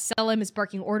eaten. Selim is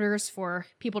barking orders for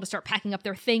people to start packing up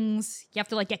their things. You have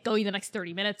to like get going the next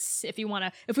 30 minutes if we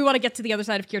want to get to the other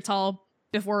side of Kirtal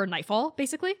before nightfall,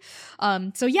 basically.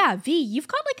 So yeah, V, you've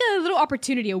got like a little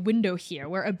opportunity, a window here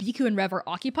where Abiku and Rev are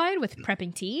occupied with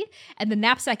prepping tea, and the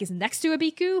knapsack is next to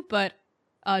Abiku, but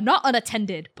not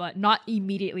unattended, but not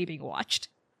immediately being watched.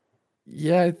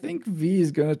 Yeah, I think V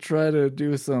is gonna try to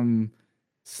do some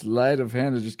sleight of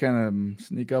hand to just kind of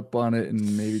sneak up on it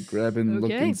and maybe grab and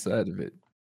look Okay. inside of it.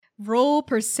 Roll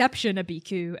perception,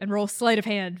 Abiku, and roll sleight of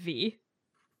hand, V.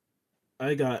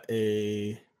 I got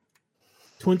a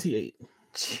 28.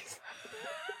 Jeez.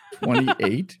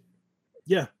 28?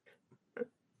 Yeah.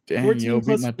 Dang, 14 you'll beat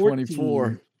plus my 14.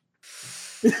 24.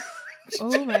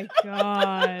 Oh my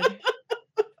god.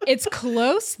 It's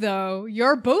close though.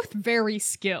 You're both very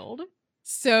skilled.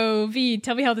 So V,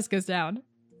 tell me how this goes down.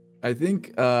 I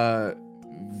think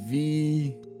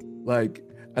V, like,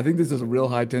 I think this is a real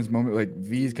high tense moment. Like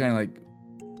V's kind of like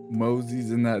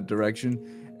moseys in that direction,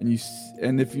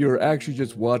 and if you're actually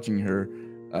just watching her,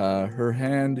 her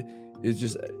hand is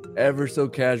just ever so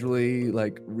casually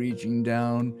like reaching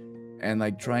down and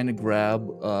like trying to grab,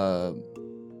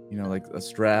 like a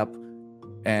strap,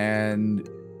 and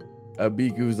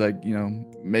Abiku's like,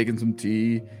 making some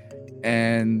tea,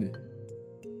 and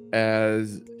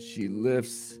as she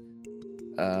lifts,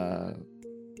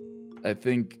 I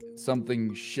think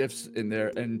something shifts in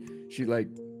there, and she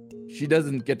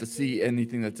doesn't get to see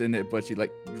anything that's in it, but she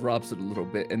like drops it a little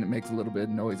bit, and it makes a little bit of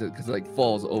noise because it like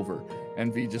falls over,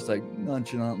 and V just like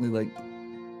nonchalantly like,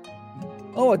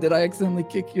 oh, did I accidentally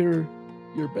kick your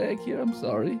bag here? I'm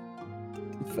sorry,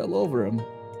 it fell over him.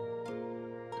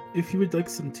 If you would like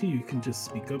some tea, you can just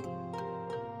speak up.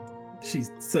 She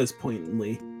says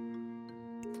pointedly.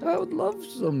 I would love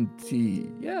some tea.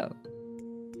 Yeah.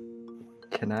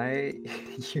 Can I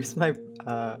use my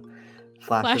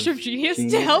Flash of genius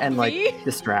to help and like me?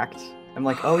 distract? I'm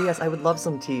like, oh yes, I would love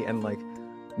some tea, and like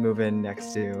move in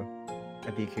next to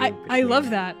Abiku. I love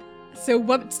between- that. So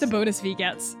what's the bonus V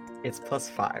gets? It's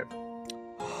 +5.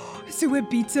 So it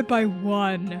beats it by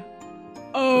 1.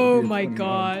 Oh be a my 21.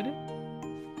 god.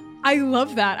 I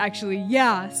love that actually.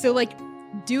 Yeah. So like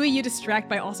Dewey, you distract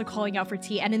by also calling out for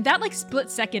tea, and in that like split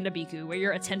second, Abiku, where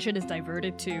your attention is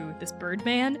diverted to this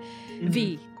Birdman,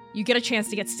 V, you get a chance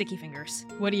to get sticky fingers.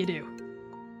 What do you do?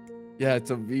 Yeah,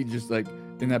 so V just like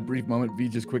in that brief moment, V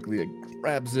just quickly like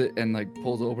grabs it and like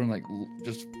pulls it over and like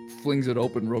just flings it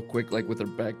open real quick, like with her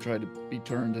back trying to be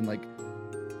turned and like.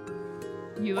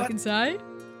 You look What? inside?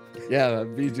 Yeah,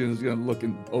 V's just gonna look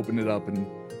and open it up, and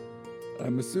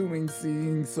I'm assuming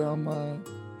seeing some.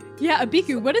 Yeah,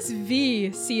 Abiku, what does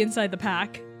V see inside the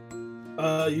pack?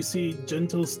 You see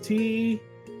Gentle's tea.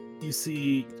 You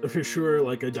see for sure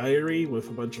like a diary with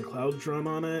a bunch of clouds drawn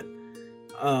on it.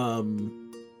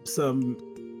 Some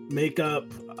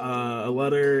makeup, a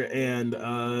letter, and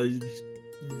a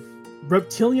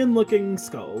reptilian-looking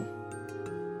skull.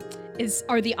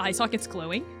 Are the eye sockets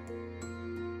glowing?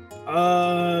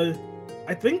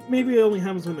 I think maybe it only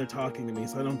happens when they're talking to me,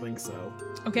 so I don't think so.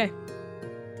 Okay.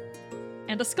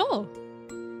 And a skull.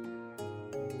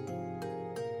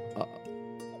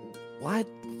 What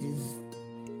is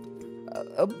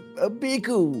a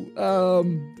Biku?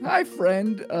 Hi,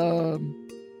 friend.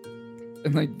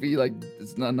 And like V, like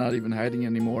it's not even hiding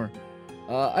anymore.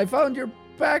 I found your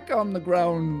pack on the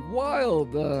ground,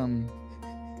 wild.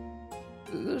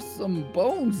 There's some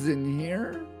bones in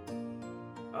here.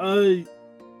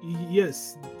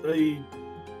 Yes, a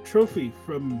trophy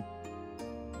from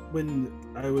when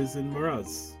I was in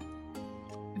Miraz.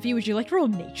 V, would you like to roll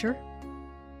nature?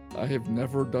 I have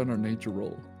never done a nature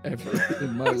roll ever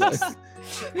in my life.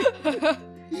 That's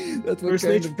what First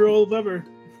kind nature roll ever.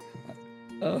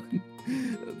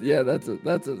 Yeah, that's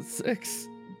a 6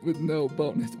 with no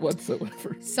bonus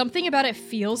whatsoever. Something about it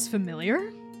feels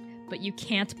familiar, but you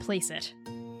can't place it.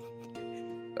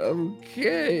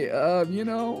 Okay,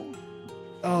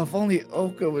 if only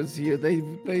Oka was here. They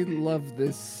love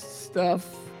this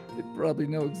stuff. They'd probably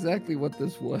know exactly what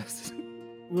this was.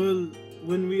 Well,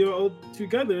 when we are all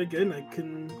together again, I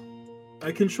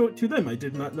can show it to them. I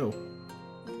did not know.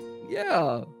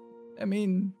 Yeah, I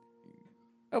mean,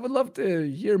 I would love to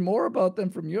hear more about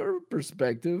them from your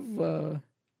perspective.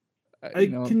 I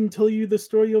can tell you the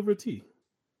story over tea.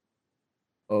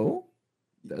 Oh,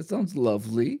 that sounds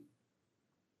lovely.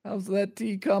 How's that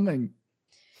tea coming?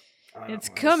 It's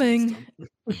coming.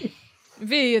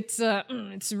 V,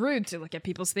 it's rude to look at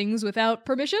people's things without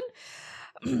permission.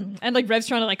 And like Rev's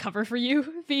trying to like cover for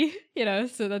you, V,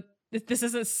 so that this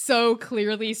isn't so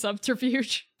clearly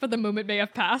subterfuge, but the moment may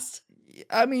have passed.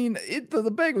 I mean, the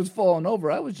bag was falling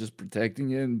over. I was just protecting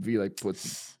it, and V like puts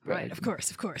it back. Right, of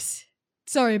course.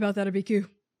 Sorry about that, Abiku.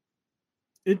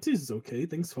 It is okay.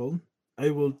 Thanks, Paul. I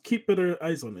will keep better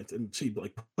eyes on it. And she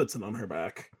like puts it on her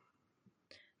back.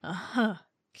 Uh-huh.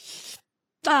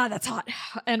 Ah, that's hot.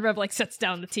 And Rev like sets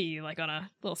down the tea like on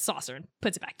a little saucer and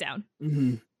puts it back down.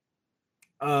 Mm-hmm.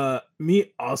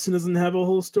 Me, Austin doesn't have a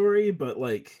whole story, but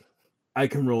like I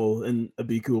can roll and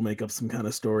Abiku will make up some kind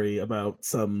of story about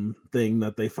something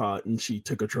that they fought and she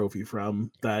took a trophy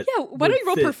from that. Yeah, why don't you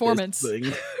roll would fit this performance? thing.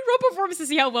 Roll performance to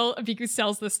see how well Abiku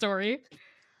sells this story.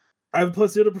 I have a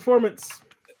 +0 to performance.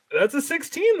 That's a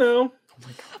 16 though.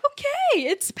 Okay,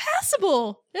 it's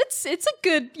passable. It's a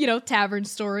good, tavern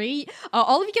story.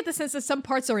 All of you get the sense that some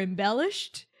parts are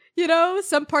embellished.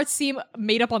 Some parts seem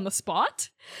made up on the spot,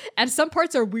 and some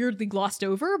parts are weirdly glossed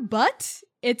over, but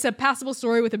it's a passable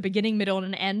story with a beginning, middle, and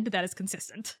an end that is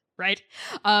consistent, right?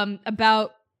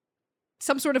 About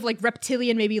some sort of like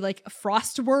reptilian, maybe like a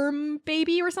frostworm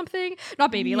baby or something.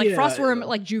 Not baby, like frostworm,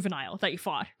 like juvenile that you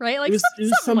fought, right? Like it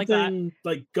was something like that.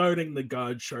 Like guarding the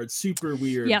god shard, super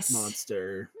weird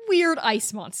monster. Weird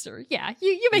ice monster. Yeah,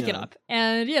 you make it up.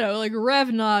 And, like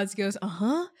Rev nods, goes,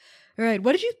 uh-huh. All right,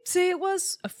 what did you say it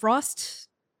was? A frost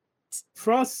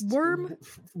worm?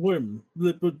 Worm.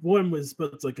 But worm was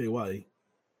spelled like a Y.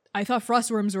 I thought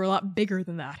frostworms were a lot bigger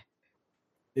than that.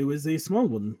 It was a small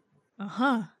one.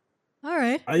 Uh-huh. All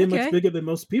right. I am much bigger than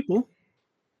most people.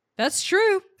 That's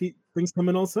true. Things come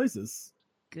in all sizes.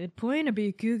 Good point,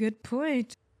 Abiku. Good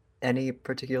point. Any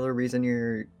particular reason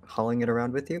you're hauling it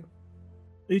around with you?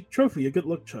 A trophy, a good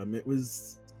luck charm. It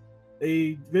was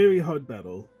a very hard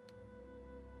battle.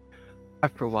 I,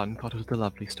 for one, thought it was a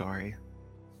lovely story.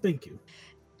 Thank you.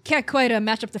 Can't quite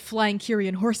match up the flying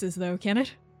Kyrian horses, though, can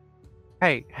it?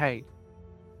 Hey.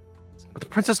 But the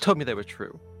princess told me they were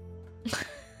true.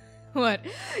 What?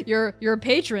 You're a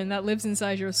patron that lives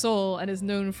inside your soul and is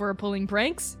known for pulling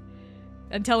pranks?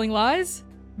 And telling lies?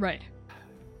 Right.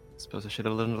 Suppose I should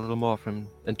have learned a little more from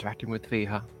interacting with V,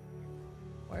 huh?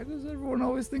 Why does everyone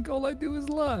always think all I do is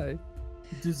lie?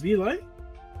 Does V lie?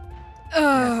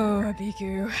 Oh,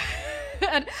 Abiku.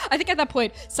 And I think at that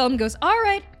point, Selim goes, all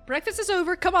right, breakfast is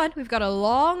over. Come on, we've got a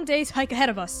long day's hike ahead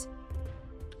of us.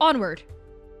 Onward.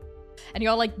 And you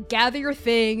all like gather your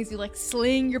things, you like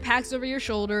sling your packs over your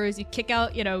shoulders, you kick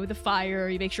out, the fire,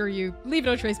 you make sure you leave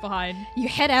no trace behind. You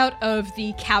head out of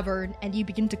the cavern and you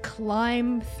begin to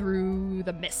climb through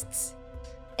the mists.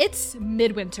 It's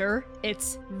midwinter,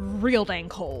 it's real dang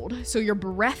cold, so your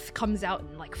breath comes out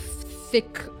in like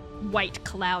thick white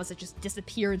clouds that just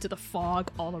disappear into the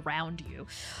fog all around you.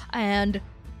 And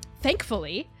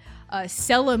thankfully,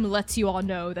 Selim lets you all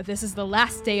know that this is the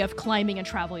last day of climbing and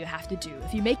travel you have to do.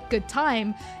 If you make good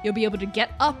time, you'll be able to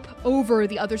get up over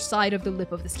the other side of the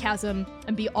lip of this chasm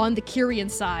and be on the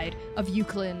Kyrian side of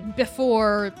Euclid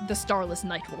before the starless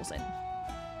night rolls in.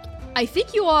 I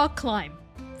think you all climb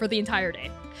for the entire day.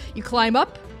 You climb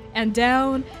up and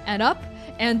down and up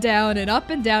and down and up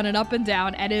and down and up and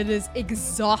down, and it is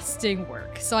exhausting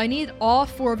work. So I need all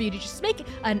 4 of you to just make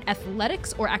an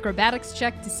athletics or acrobatics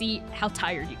check to see how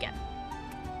tired you get.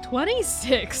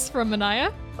 26 from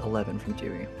Manaya. 11 from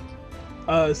Dewey.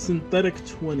 Synthetic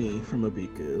 20 from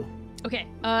Abiku. Okay,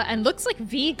 and looks like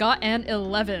V got an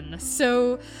 11.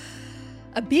 So,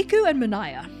 Abiku and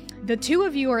Manaya, the two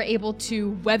of you are able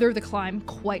to weather the climb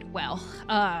quite well.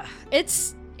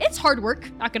 It's hard work,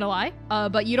 not gonna lie,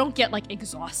 but you don't get like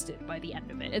exhausted by the end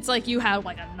of it. It's like you have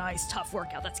like a nice tough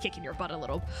workout that's kicking your butt a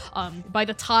little. By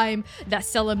the time that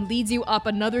Selim leads you up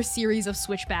another series of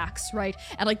switchbacks, right,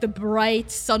 and like the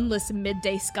bright, sunless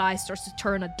midday sky starts to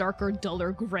turn a darker,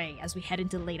 duller gray as we head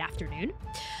into late afternoon.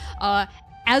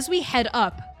 As we head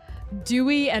up,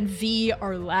 Dewey and V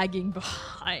are lagging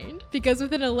behind because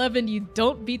with an 11 you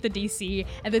don't beat the DC,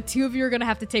 and the two of you are gonna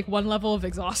have to take 1 level of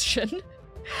exhaustion.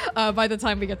 By the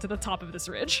time we get to the top of this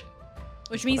ridge.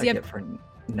 Which means What you I have... get for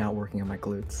not working on my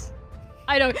glutes.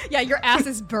 I know, yeah, your ass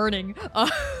is burning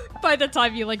by the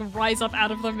time you, like, rise up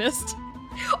out of the mist.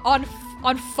 On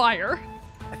fire.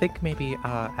 I think maybe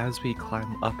as we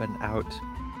climb up and out,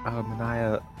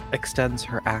 Manaya extends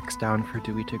her axe down for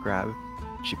Dewey to grab.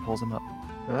 She pulls him up.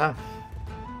 Ah.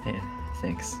 Yeah,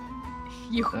 thanks.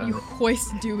 You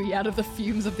hoist Dewey out of the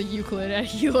fumes of the Euclid, and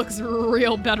he looks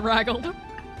real bedraggled.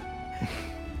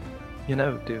 You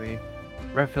know, Dewey,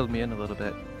 Rev filled me in a little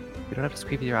bit. You don't have to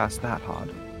squeeze your ass that hard.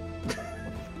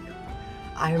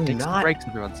 I am Take some not. breaks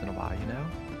every once in a while, you know?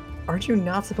 Aren't you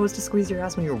not supposed to squeeze your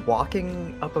ass when you're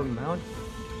walking up a mountain?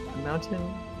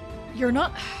 You're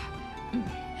not...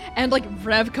 And, like,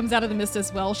 Rev comes out of the mist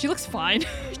as well. She looks fine.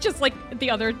 Just like the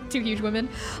other 2 huge women.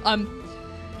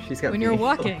 She's got When you're me.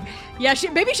 walking. Yeah,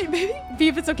 maybe be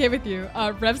if it's okay with you.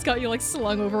 Rev's got you like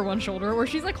slung over one shoulder, or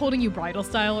she's like holding you bridal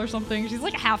style or something. She's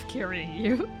like half carrying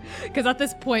you. Because at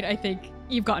this point, I think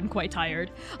you've gotten quite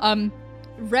tired.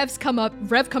 Rev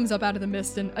comes up out of the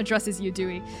mist and addresses you,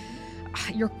 Dewey.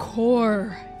 Your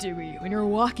core, Dewey. When you're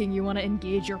walking, you want to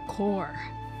engage your core.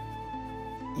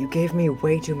 You gave me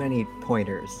way too many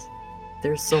pointers.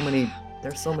 There's so many I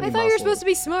thought muscles. you were supposed to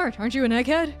be smart. Aren't you an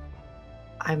egghead?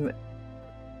 I'm...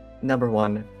 Number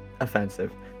 1,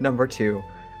 offensive. Number 2,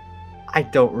 I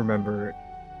don't remember.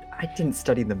 I didn't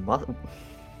study the muscle.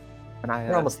 Manaya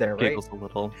We're almost there, right? giggles a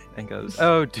little and goes,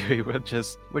 "Oh, Dewey, we're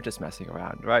just messing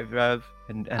around, right, Rev?"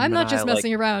 And I'm not just Manaya,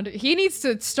 messing around. He needs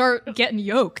to start getting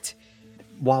yoked.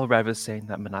 While Rev is saying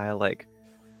that, Manaya like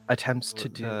attempts to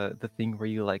do the thing where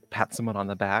you like pat someone on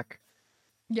the back.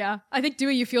 Yeah, I think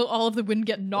Dewey, you feel all of the wind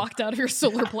get knocked out of your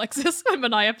solar plexus, and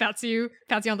Manaya pats you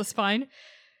on the spine.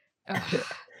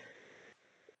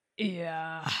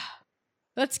 Yeah.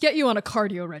 Let's get you on a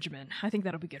cardio regimen. I think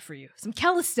that'll be good for you. Some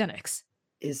calisthenics.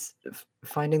 Is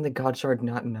finding the God Shard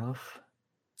not enough?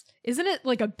 Isn't it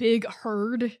like a big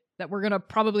herd that we're gonna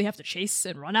probably have to chase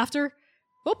and run after?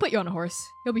 We'll put you on a horse.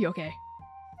 You'll be okay.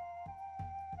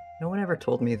 No one ever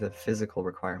told me the physical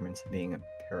requirements of being a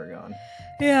paragon.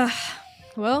 Yeah.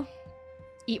 Well,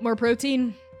 eat more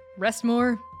protein, rest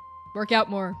more, work out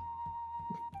more.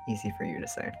 Easy for you to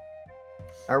say.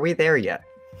 Are we there yet?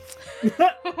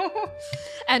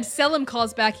 And Selim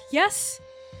calls back, yes,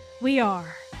 we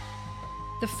are.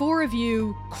 The 4 of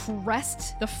you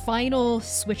crest the final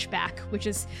switchback, which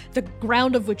is the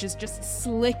ground of which is just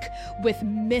slick with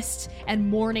mist and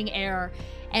morning air.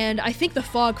 And I think the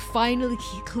fog finally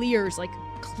clears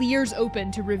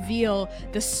open to reveal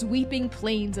the sweeping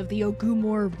plains of the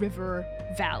Ogumor River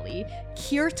Valley.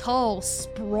 Kirtal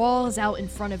sprawls out in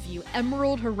front of you,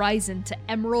 emerald horizon to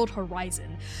emerald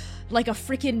horizon, like a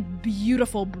freaking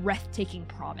beautiful, breathtaking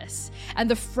promise. And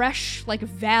the fresh, like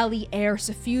valley air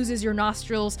suffuses your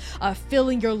nostrils,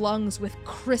 filling your lungs with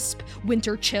crisp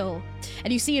winter chill.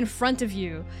 And you see in front of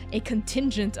you a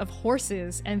contingent of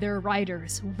horses and their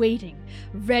riders waiting,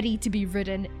 ready to be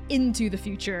ridden into the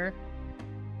future.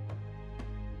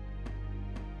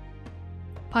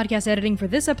 Podcast editing for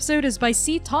this episode is by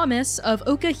C. Thomas of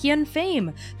Oka Hien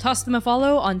fame. Toss them a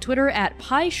follow on Twitter at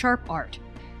PieSharpArt.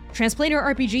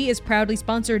 Transplanar RPG is proudly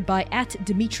sponsored by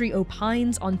 @Dimitri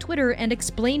Opines on Twitter and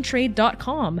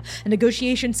ExplainTrade.com, a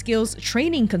negotiation skills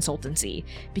training consultancy,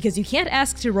 because you can't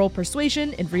ask to roll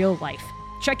persuasion in real life.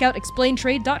 Check out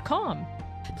ExplainTrade.com.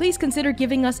 Please consider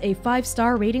giving us a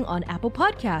 5-star rating on Apple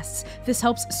Podcasts. This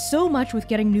helps so much with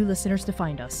getting new listeners to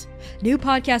find us. New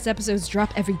podcast episodes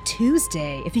drop every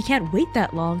Tuesday. If you can't wait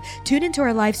that long, tune into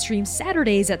our live stream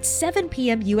Saturdays at 7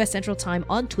 p.m. US Central Time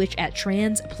on Twitch at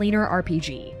Transplanar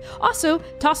RPG. Also,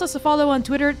 toss us a follow on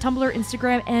Twitter, Tumblr,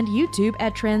 Instagram, and YouTube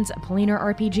at Transplanar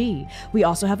RPG. We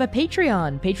also have a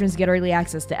Patreon. Patrons get early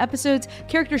access to episodes,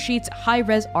 character sheets,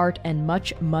 high-res art, and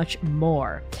much, much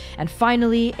more. And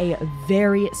finally, a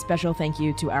very special thank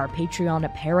you to our Patreon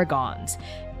paragons: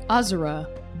 Azura,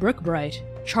 Brookbright,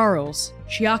 Charles,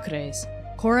 Chiacres,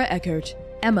 Cora Eckert,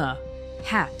 Emma,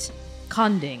 Hat,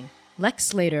 Conding, Lex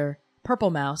Slater,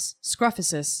 Purple Mouse,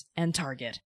 Scruffusus, and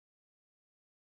Target.